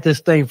had this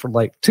thing for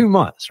like 2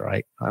 months,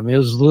 right? I mean, it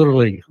was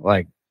literally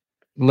like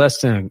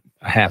less than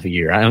a half a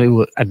year. I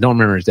don't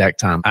remember the exact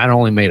time. I'd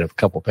only made a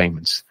couple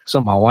payments. So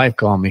my wife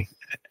called me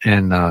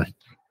and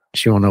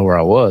she don't know where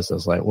I was. I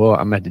was like, well,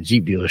 I'm at the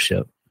Jeep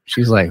dealership.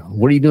 She's like,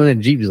 what are you doing at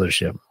the Jeep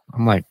dealership?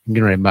 I'm like, I'm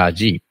getting ready to buy a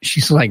Jeep.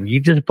 She's like, you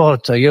just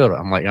bought a Toyota.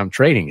 I'm like, I'm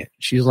trading it.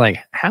 She's like,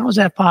 how is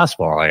that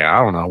possible? I'm like, I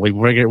don't know.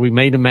 We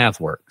made the math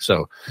work.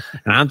 So,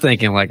 and I'm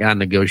thinking like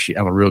I'm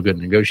a real good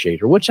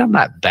negotiator, which I'm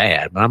not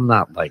bad, but I'm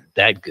not like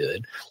that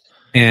good.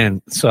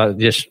 And so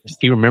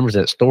he remembers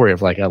that story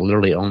of like, I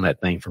literally owned that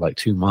thing for like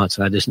 2 months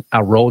and I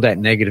rolled that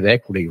negative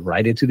equity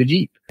right into the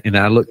Jeep. And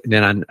I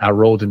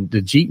rolled in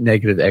the Jeep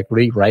negative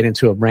equity right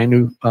into a brand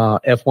new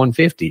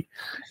F-150.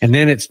 And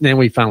then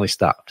we finally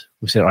stopped.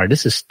 We said, all right,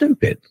 this is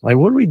stupid. Like,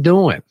 what are we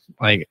doing?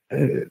 Like,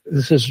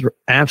 this is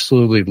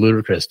absolutely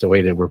ludicrous the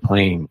way that we're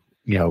playing,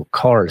 you know,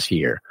 cars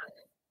here.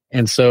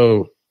 And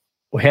so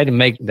we had to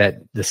make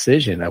that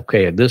decision.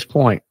 Okay, at this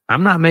point,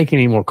 I'm not making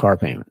any more car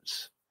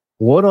payments.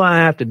 What do I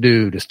have to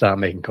do to stop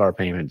making car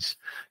payments?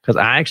 Because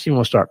I actually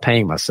want to start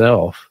paying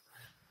myself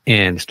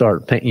and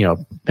start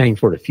paying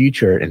for the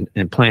future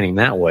and planning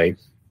that way.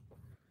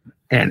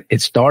 And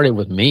it started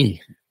with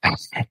me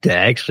to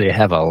actually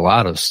have a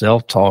lot of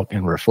self-talk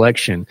and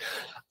reflection.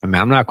 I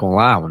mean, I'm not going to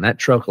lie. When that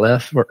truck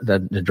left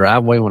the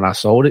driveway when I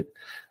sold it,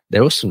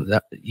 there was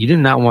you did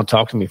not want to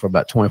talk to me for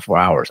about 24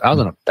 hours. I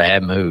was in a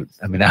bad mood.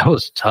 I mean, that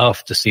was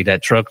tough to see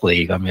that truck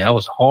leave. I mean, that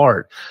was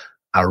hard.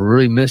 I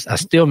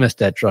still miss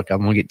that truck. I'm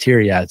going to get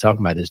teary eyed talking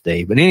about this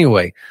day. But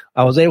anyway,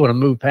 I was able to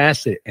move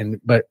past it.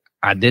 But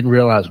I didn't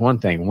realize one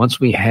thing. Once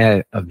we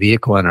had a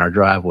vehicle in our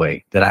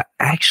driveway that I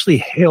actually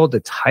held the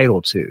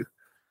title to,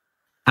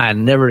 I had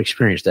never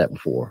experienced that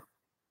before,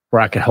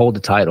 where I could hold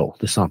the title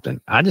to something.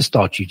 I just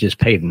thought you just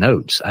paid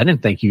notes. I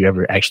didn't think you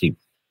ever actually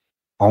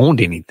owned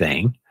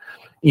anything,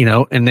 you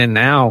know. And then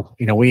now,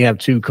 you know, we have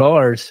 2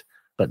 cars,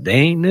 but they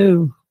ain't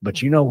new.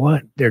 But you know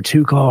what? They're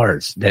 2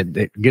 cars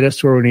that get us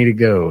to where we need to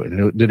go.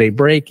 And do they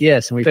break?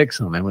 Yes, and we fix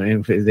them.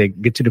 And if they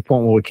get to the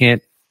point where we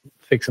can't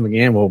fix them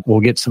again,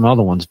 we'll get some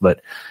other ones. But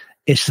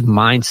it's a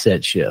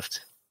mindset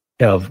shift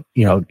of,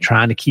 you know,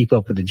 trying to keep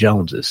up with the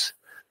Joneses.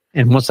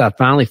 And once I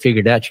finally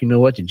figured out, you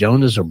know what, the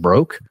Joneses are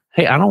broke.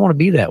 Hey, I don't want to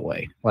be that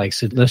way. Like,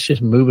 so let's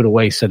just move it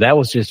away. So that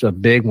was just a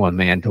big one,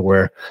 man, to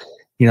where,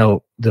 you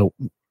know,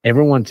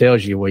 everyone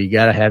tells you, well, you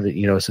got to have it,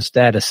 you know, it's a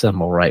status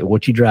symbol, right?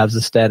 What you drive is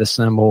a status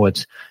symbol.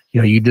 It's,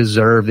 you know, you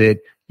deserve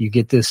it. You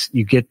get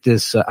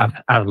this.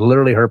 I've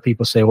literally heard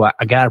people say, well,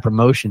 I got a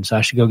promotion, so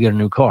I should go get a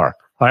new car.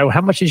 All right, well, how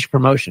much is your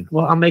promotion?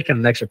 Well, I'm making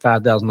an extra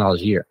 $5,000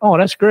 a year. Oh,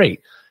 that's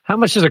great. How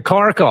much does a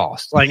car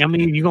cost? Like, I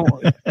mean,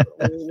 what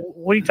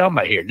are you talking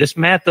about here? This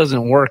math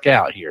doesn't work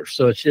out here.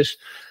 So it's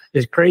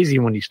crazy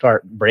when you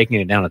start breaking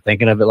it down and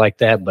thinking of it like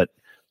that. But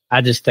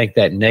I just think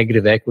that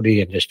negative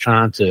equity and just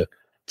trying to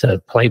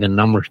play the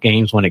numbers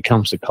games when it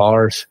comes to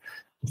cars,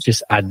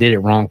 I did it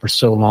wrong for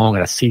so long,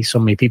 and I see so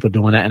many people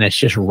doing that, and it's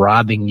just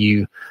robbing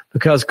you,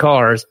 because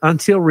cars,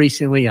 until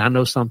recently, I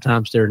know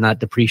sometimes they're not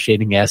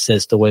depreciating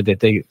assets the way that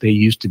they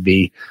used to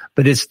be,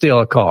 but it's still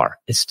a car.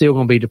 It's still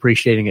going to be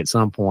depreciating at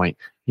some point.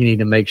 You need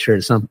to make sure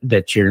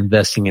that you're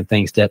investing in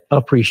things that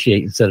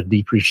appreciate instead of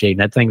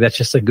depreciating. I think that's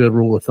just a good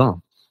rule of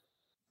thumb.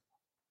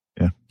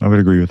 Yeah, I would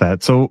agree with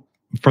that. So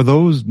for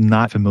those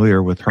not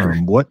familiar with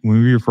term, when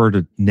we refer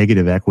to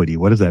negative equity,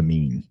 what does that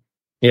mean?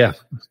 Yeah,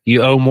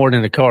 you owe more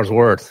than the car's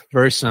worth.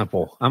 Very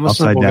simple. I'm a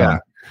simple guy.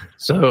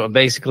 So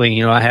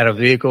basically, I had a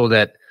vehicle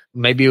that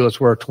maybe it was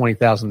worth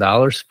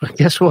 $20,000, but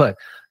guess what?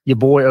 Your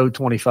boy owed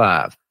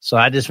 $25,000. So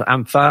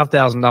I'm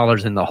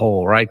 $5,000 in the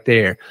hole right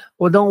there.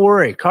 Well, don't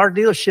worry. Car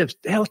dealerships,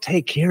 they'll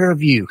take care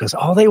of you, because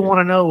all they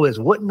want to know is,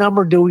 what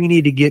number do we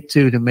need to get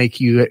to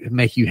make you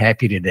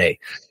happy today?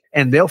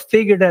 And they'll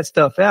figure that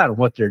stuff out. And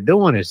what they're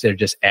doing is they're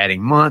just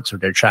adding months, or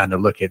they're trying to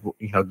look at,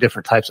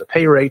 different types of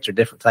pay rates or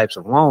different types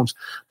of loans.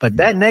 But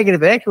that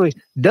negative equity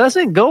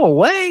doesn't go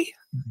away.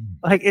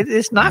 Like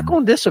it's not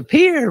going to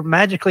disappear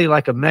magically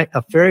like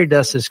a fairy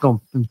dust is going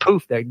to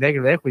poof, that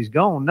negative equity is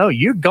gone. No,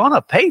 you're going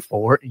to pay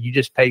for it. You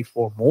just pay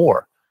for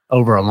more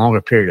over a longer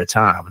period of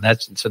time. And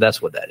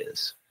that's what that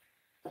is.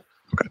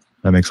 Okay.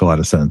 That makes a lot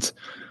of sense.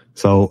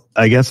 So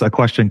I guess a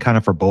question kind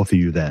of for both of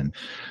you then.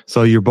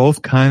 So you're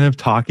both kind of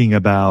talking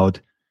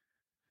about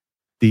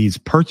these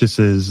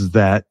purchases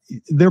that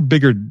they're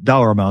bigger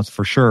dollar amounts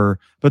for sure,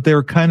 but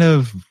they're kind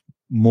of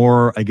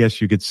more, I guess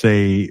you could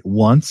say,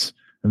 wants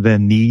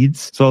than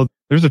needs. So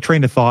there's a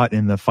train of thought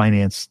in the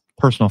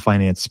personal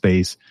finance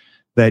space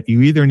that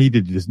you either need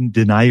to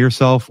deny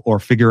yourself or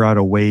figure out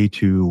a way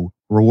to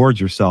reward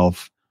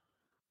yourself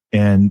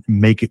and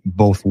make it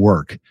both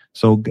work.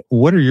 So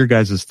what are your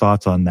guys'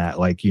 thoughts on that?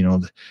 Like,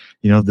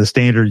 the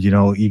standard,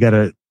 you got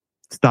to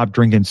stop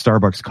drinking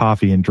Starbucks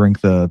coffee and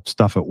drink the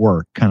stuff at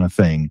work kind of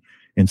thing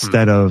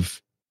instead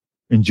of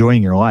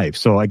enjoying your life.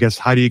 So I guess,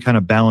 how do you kind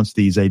of balance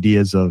these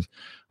ideas of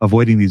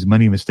avoiding these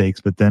money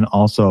mistakes, but then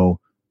also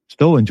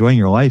still enjoying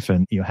your life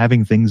and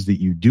having things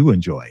that you do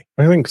enjoy?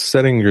 I think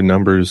setting your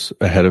numbers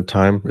ahead of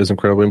time is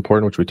incredibly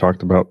important, which we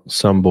talked about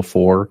some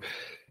before.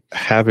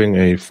 Having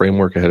a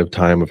framework ahead of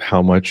time of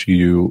how much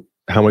you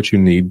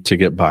need to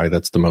get by.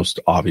 That's the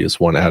most obvious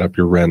one. Add up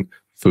your rent,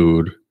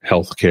 food,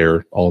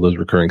 healthcare, all those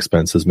recurring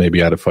expenses,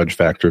 maybe add a fudge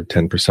factor of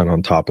 10%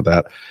 on top of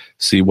that.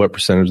 See what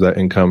percentage of that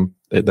income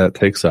that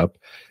takes up.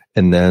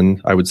 And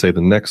then I would say the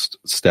next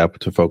step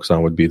to focus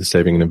on would be the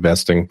saving and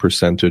investing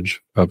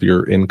percentage of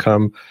your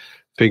income.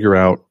 Figure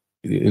out,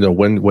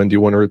 when do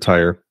you want to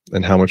retire,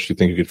 and how much do you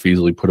think you could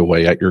feasibly put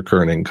away at your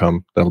current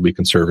income? That'll be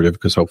conservative,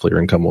 because hopefully your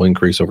income will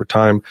increase over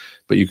time.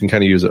 But you can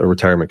kind of use a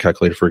retirement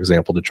calculator, for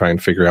example, to try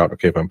and figure out,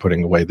 okay, if I'm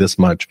putting away this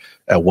much,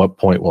 at what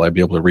point will I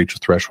be able to reach a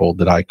threshold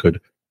that I could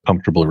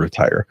comfortably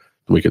retire?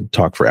 We could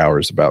talk for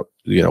hours about,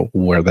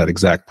 where that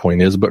exact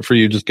point is. But for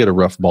you, just get a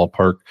rough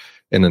ballpark,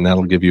 and then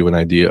that'll give you an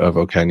idea of,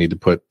 okay, I need to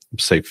put,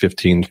 say,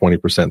 15,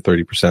 20%,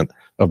 30%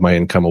 of my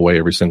income away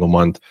every single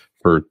month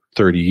for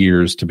 30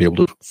 years to be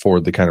able to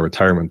afford the kind of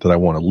retirement that I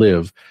want to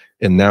live.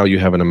 And now you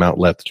have an amount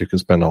left that you can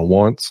spend on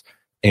wants.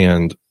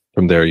 And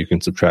from there, you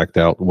can subtract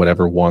out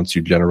whatever wants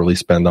you generally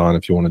spend on.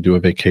 If you want to do a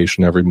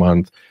vacation every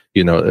month,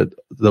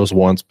 those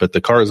wants, but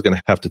the car is going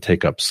to have to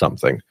take up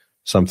something.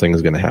 Something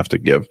is going to have to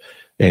give.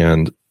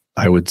 And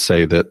I would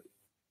say that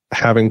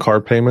having car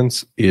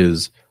payments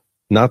is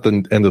not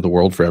the end of the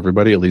world for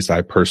everybody. At least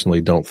I personally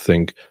don't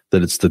think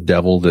that it's the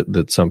devil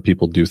that some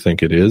people do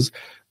think it is.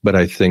 But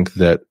I think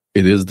that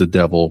it is the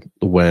devil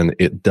when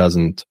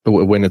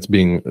it's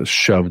being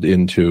shoved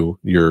into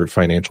your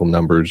financial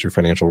numbers, your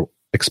financial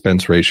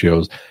expense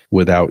ratios,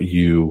 without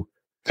you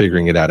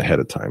figuring it out ahead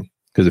of time.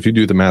 Because if you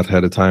do the math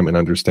ahead of time and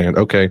understand,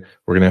 okay,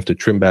 we're going to have to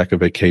trim back a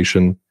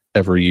vacation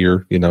every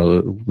year.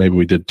 Maybe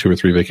we did 2 or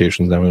 3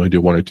 vacations. Now we only do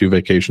 1 or 2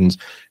 vacations,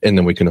 and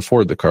then we can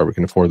afford the car. We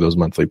can afford those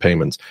monthly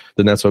payments.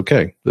 Then that's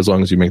okay. As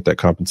long as you make that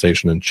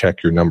compensation and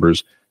check your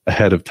numbers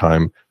ahead of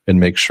time and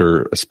make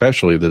sure,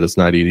 especially, that it's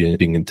not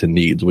eating into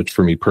needs, which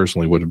for me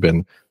personally would have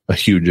been a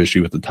huge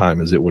issue at the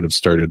time, as it would have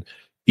started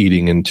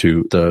eating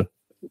into the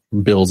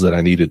bills that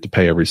I needed to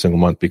pay every single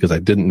month, because I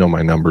didn't know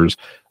my numbers.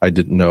 I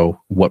didn't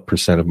know what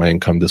percent of my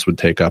income this would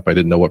take up. I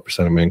didn't know what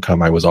percent of my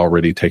income I was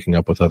already taking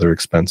up with other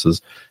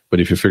expenses. But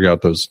if you figure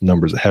out those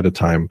numbers ahead of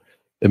time,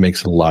 it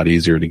makes it a lot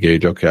easier to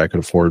gauge, okay, I could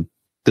afford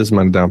this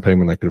amount of down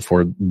payment. I could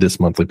afford this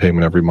monthly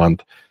payment every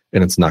month,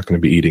 and it's not going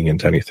to be eating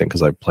into anything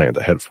because I planned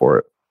ahead for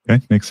it.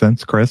 Okay, makes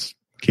sense.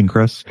 King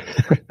Chris?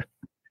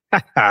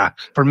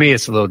 For me,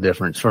 it's a little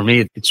different. For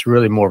me, it's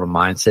really more of a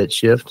mindset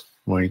shift.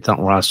 when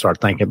I start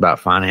thinking about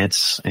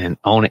finance and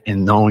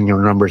knowing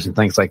your numbers and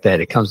things like that,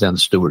 it comes down to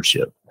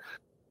stewardship.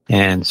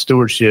 And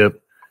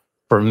stewardship,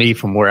 for me,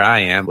 from where I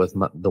am with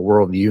the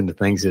worldview and the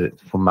things that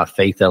from my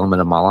faith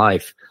element of my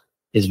life,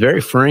 is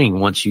very freeing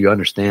once you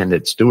understand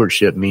that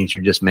stewardship means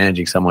you're just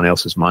managing someone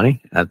else's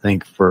money. I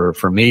think for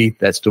me,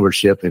 that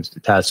stewardship is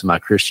ties to my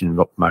Christian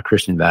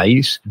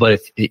values.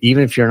 But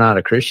even if you're not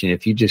a Christian,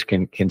 if you just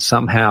can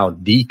somehow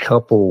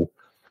decouple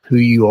who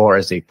you are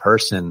as a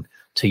person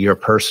to your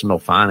personal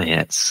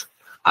finance,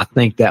 I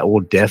think that will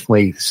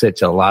definitely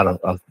set a lot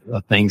of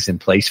things in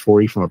place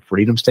for you from a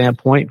freedom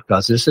standpoint,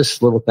 because there's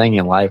this little thing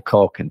in life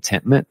called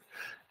contentment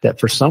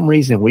that for some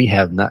reason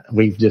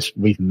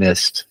we've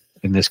missed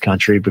in this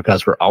country,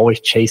 because we're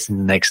always chasing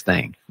the next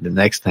thing.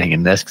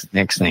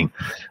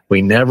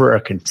 We never are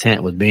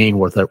content with being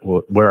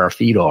where our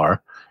feet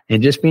are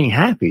and just being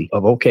happy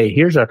of, okay,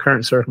 here's our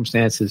current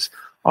circumstances.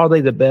 Are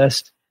they the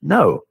best?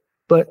 No,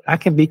 but I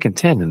can be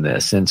content in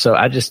this. And so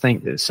I just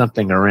think that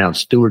something around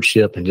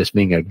stewardship and just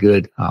being a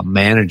good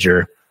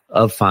manager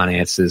of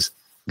finances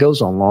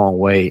goes a long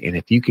way. And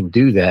if you can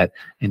do that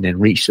and then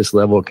reach this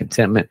level of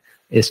contentment,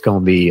 it's going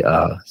to be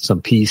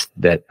some peace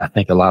that I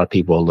think a lot of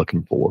people are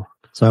looking for.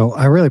 So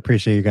I really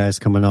appreciate you guys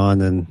coming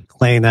on and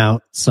laying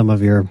out some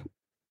of your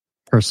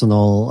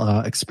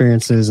personal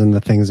experiences and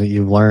the things that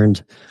you've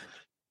learned.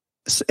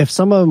 If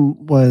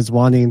someone was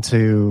wanting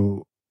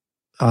to,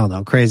 I don't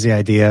know, crazy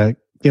idea,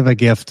 give a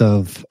gift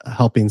of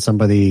helping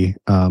somebody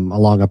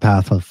along a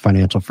path of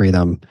financial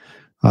freedom,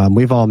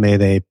 we've all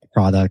made a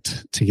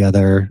product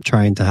together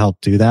trying to help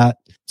do that.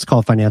 It's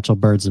called Financial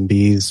Birds and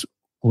Bees.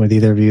 Would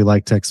either of you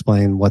like to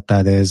explain what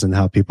that is and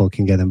how people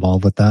can get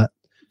involved with that?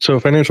 So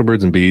Financial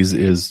Birds and Bees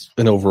is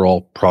an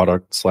overall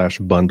product /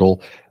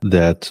 bundle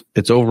that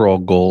its overall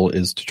goal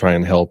is to try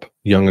and help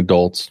young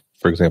adults,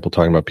 for example,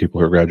 talking about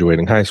people who are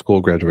graduating high school,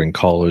 graduating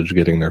college,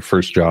 getting their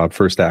first job,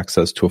 first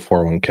access to a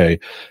 401k,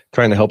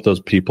 trying to help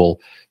those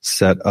people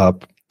set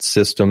up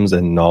systems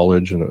and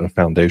knowledge and a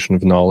foundation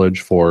of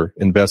knowledge for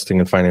investing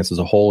in finance as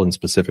a whole, and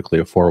specifically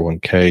a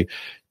 401k,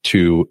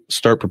 to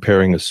start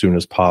preparing as soon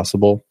as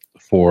possible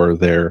for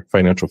their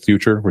financial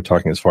future. We're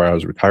talking as far out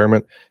as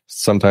retirement.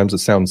 Sometimes it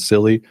sounds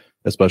silly,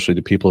 especially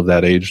to people of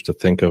that age, to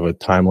think of a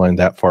timeline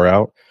that far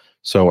out.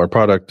 So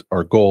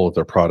our goal of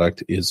our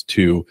product is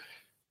to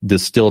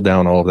distill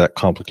down all of that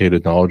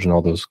complicated knowledge and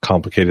all those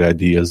complicated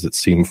ideas that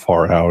seem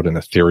far out and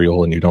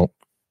ethereal and you don't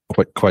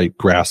quite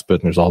grasp it,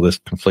 and there's all this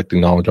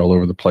conflicting knowledge all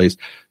over the place.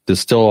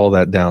 Distill all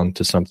that down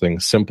to something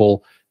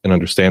simple and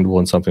understandable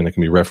and something that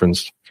can be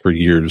referenced for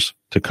years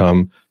to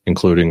come,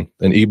 including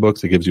an ebook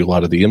that gives you a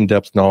lot of the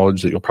in-depth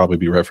knowledge that you'll probably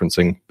be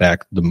referencing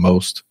back the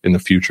most in the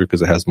future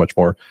because it has much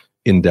more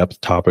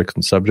in-depth topics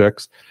and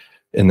subjects.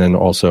 And then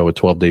also a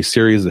 12-day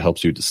series that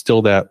helps you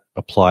distill that,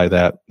 apply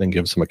that, and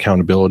give some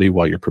accountability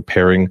while you're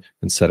preparing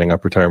and setting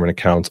up retirement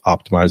accounts,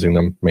 optimizing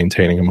them,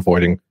 maintaining them,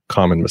 avoiding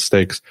common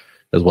mistakes,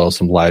 as well as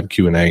some live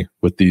Q&A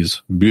with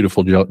these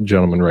beautiful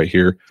gentlemen right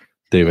here,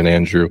 Dave and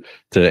Andrew,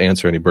 to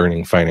answer any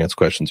burning finance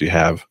questions you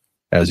have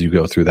as you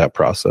go through that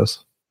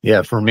process.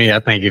 Yeah, for me,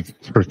 I think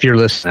if you're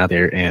listening out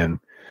there and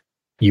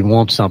you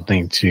want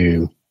something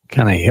to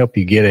kind of help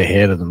you get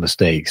ahead of the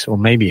mistakes, or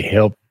maybe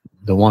help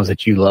the ones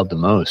that you love the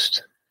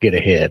most get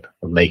ahead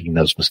of making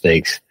those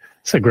mistakes,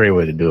 it's a great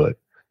way to do it.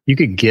 You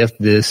could gift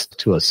this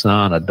to a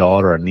son, a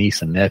daughter, a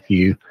niece, a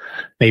nephew.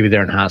 Maybe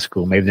they're in high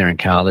school. Maybe they're in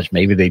college.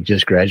 Maybe they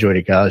just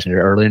graduated college and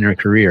they're early in their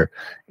career.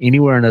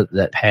 Anywhere in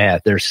that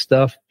path, there's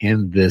stuff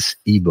in this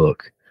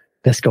ebook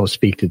that's going to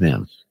speak to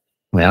them.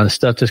 Well, it's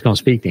stuff that's going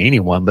to speak to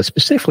anyone, but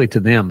specifically to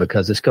them,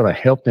 because it's going to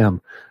help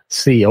them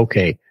see,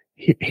 okay,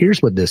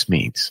 here's what this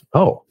means.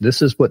 Oh,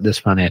 this is what this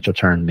financial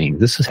term means.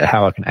 This is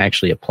how I can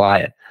actually apply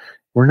it.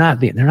 They're not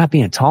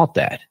being taught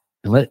that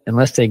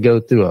unless they go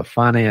through a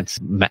finance,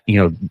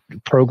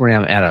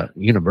 program at a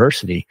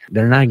university.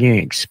 They're not getting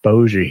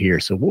exposure here.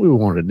 So what we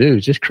want to do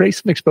is just create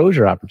some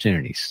exposure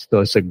opportunities. So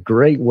it's a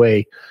great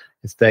way.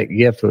 It's that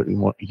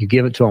you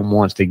give it to them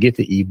once, they get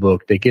the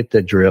ebook, they get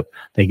the drip,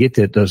 they get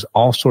those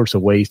all sorts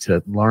of ways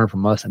to learn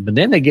from us. But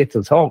then they get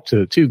to talk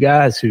to two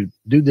guys who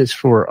do this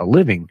for a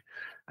living.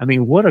 I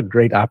mean, what a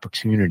great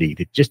opportunity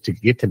to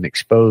get them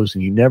exposed.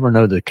 And you never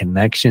know the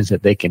connections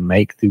that they can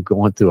make through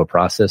going through a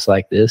process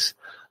like this,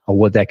 or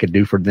what that could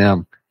do for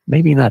them.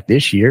 Maybe not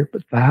this year,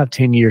 but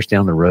 5-10 years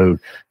down the road.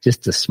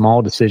 Just the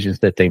small decisions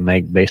that they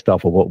make based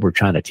off of what we're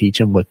trying to teach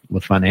them with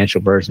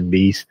Financial Birds and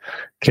Bees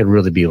can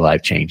really be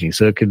life-changing.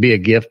 So it could be a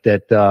gift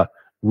that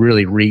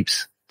really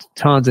reaps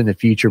tons in the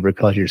future,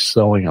 because you're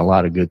sowing a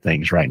lot of good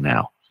things right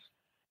now.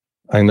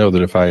 I know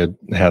that if I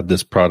had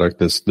this product,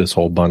 this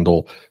whole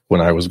bundle, when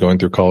I was going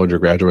through college or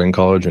graduating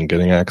college and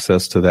getting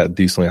access to that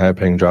decently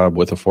high-paying job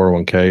with a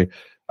 401k,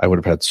 I would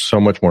have had so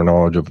much more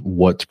knowledge of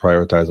what to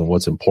prioritize and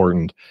what's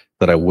important,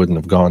 that I wouldn't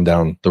have gone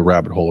down the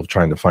rabbit hole of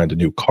trying to find a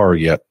new car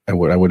yet. I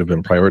would have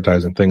been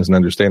prioritizing things and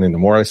understanding the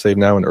more I save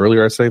now and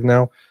earlier I save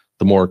now,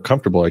 the more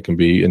comfortable I can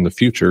be in the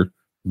future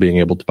being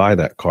able to buy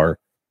that car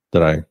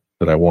that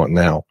I want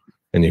now.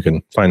 And you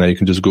can find that. You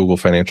can just Google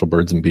Financial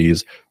Birds and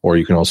Bees, or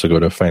you can also go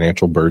to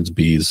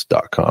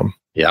financialbirdsbees.com.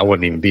 Yeah, I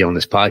wouldn't even be on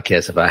this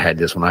podcast if I had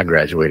this when I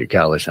graduated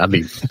college. I'd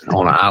be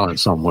on an island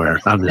somewhere.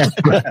 I'm just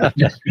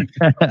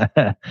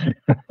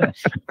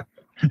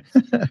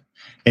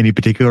Any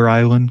particular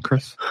island,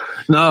 Chris?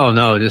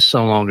 No, just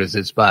so long as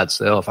it's by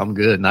itself, I'm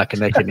good. Not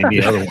connected to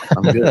any other one.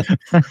 I'm good.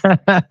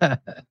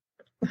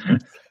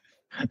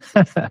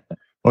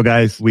 Well,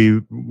 guys,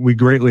 we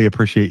greatly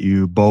appreciate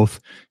you both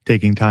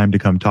taking time to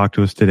come talk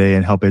to us today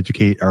and help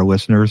educate our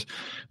listeners.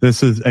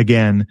 This is,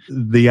 again,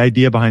 the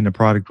idea behind the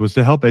product was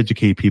to help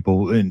educate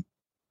people in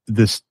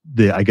the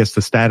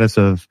status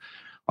of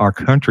our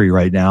country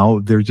right now.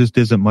 There just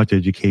isn't much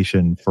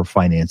education for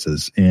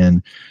finances,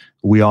 and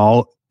we're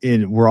all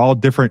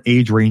different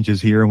age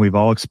ranges here, and we've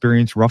all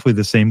experienced roughly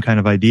the same kind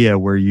of idea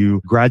where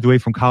you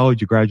graduate from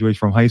college, you graduate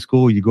from high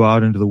school, you go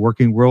out into the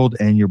working world,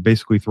 and you're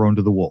basically thrown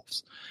to the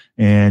wolves.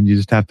 And you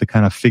just have to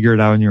kind of figure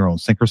it out on your own,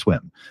 sink or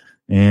swim.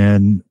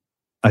 And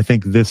I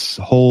think this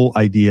whole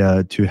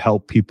idea to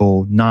help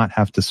people not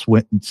have to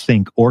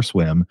sink or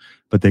swim,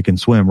 but they can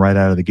swim right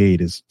out of the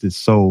gate is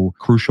so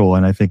crucial.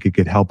 And I think it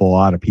could help a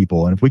lot of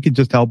people. And if we could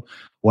just help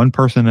one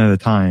person at a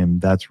time,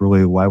 that's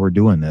really why we're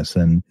doing this.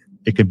 And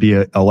it could be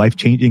a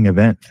life-changing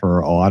event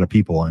for a lot of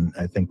people. And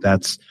I think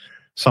that's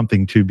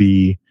something to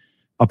be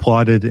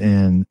applauded.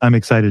 And I'm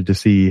excited to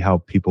see how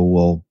people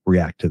will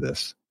react to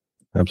this.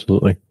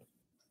 Absolutely.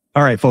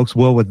 All right, folks.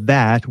 Well, with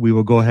that, we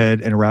will go ahead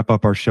and wrap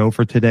up our show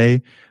for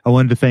today. I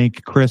wanted to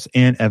thank Chris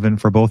and Evan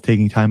for both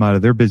taking time out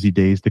of their busy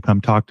days to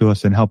come talk to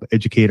us and help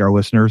educate our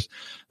listeners.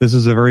 This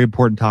is a very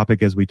important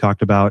topic, as we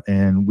talked about,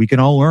 and we can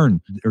all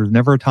learn. There's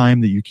never a time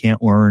that you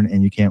can't learn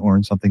and you can't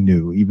learn something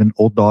new. Even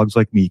old dogs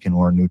like me can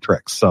learn new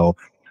tricks. So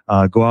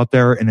go out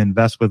there and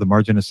invest with a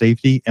margin of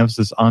safety,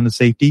 emphasis on the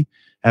safety.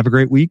 Have a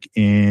great week,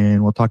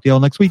 and we'll talk to you all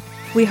next week.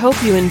 We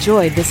hope you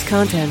enjoyed this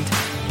content.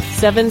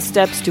 7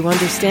 Steps to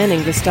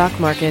Understanding the Stock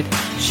Market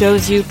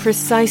shows you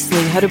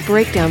precisely how to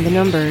break down the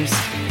numbers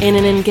in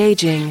an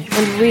engaging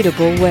and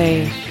readable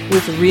way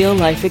with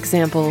real-life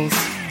examples.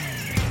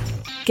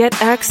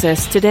 Get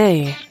access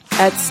today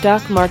at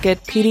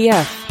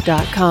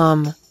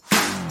stockmarketpdf.com.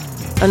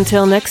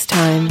 Until next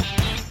time,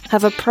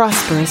 have a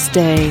prosperous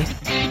day.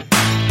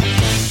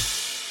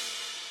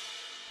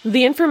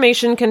 The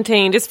information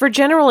contained is for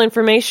general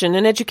information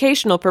and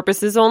educational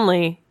purposes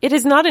only. It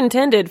is not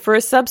intended for a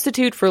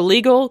substitute for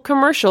legal,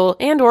 commercial,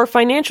 and/or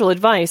financial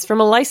advice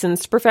from a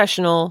licensed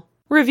professional.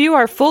 Review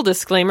our full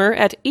disclaimer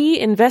at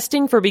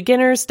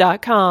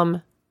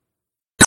einvestingforbeginners.com.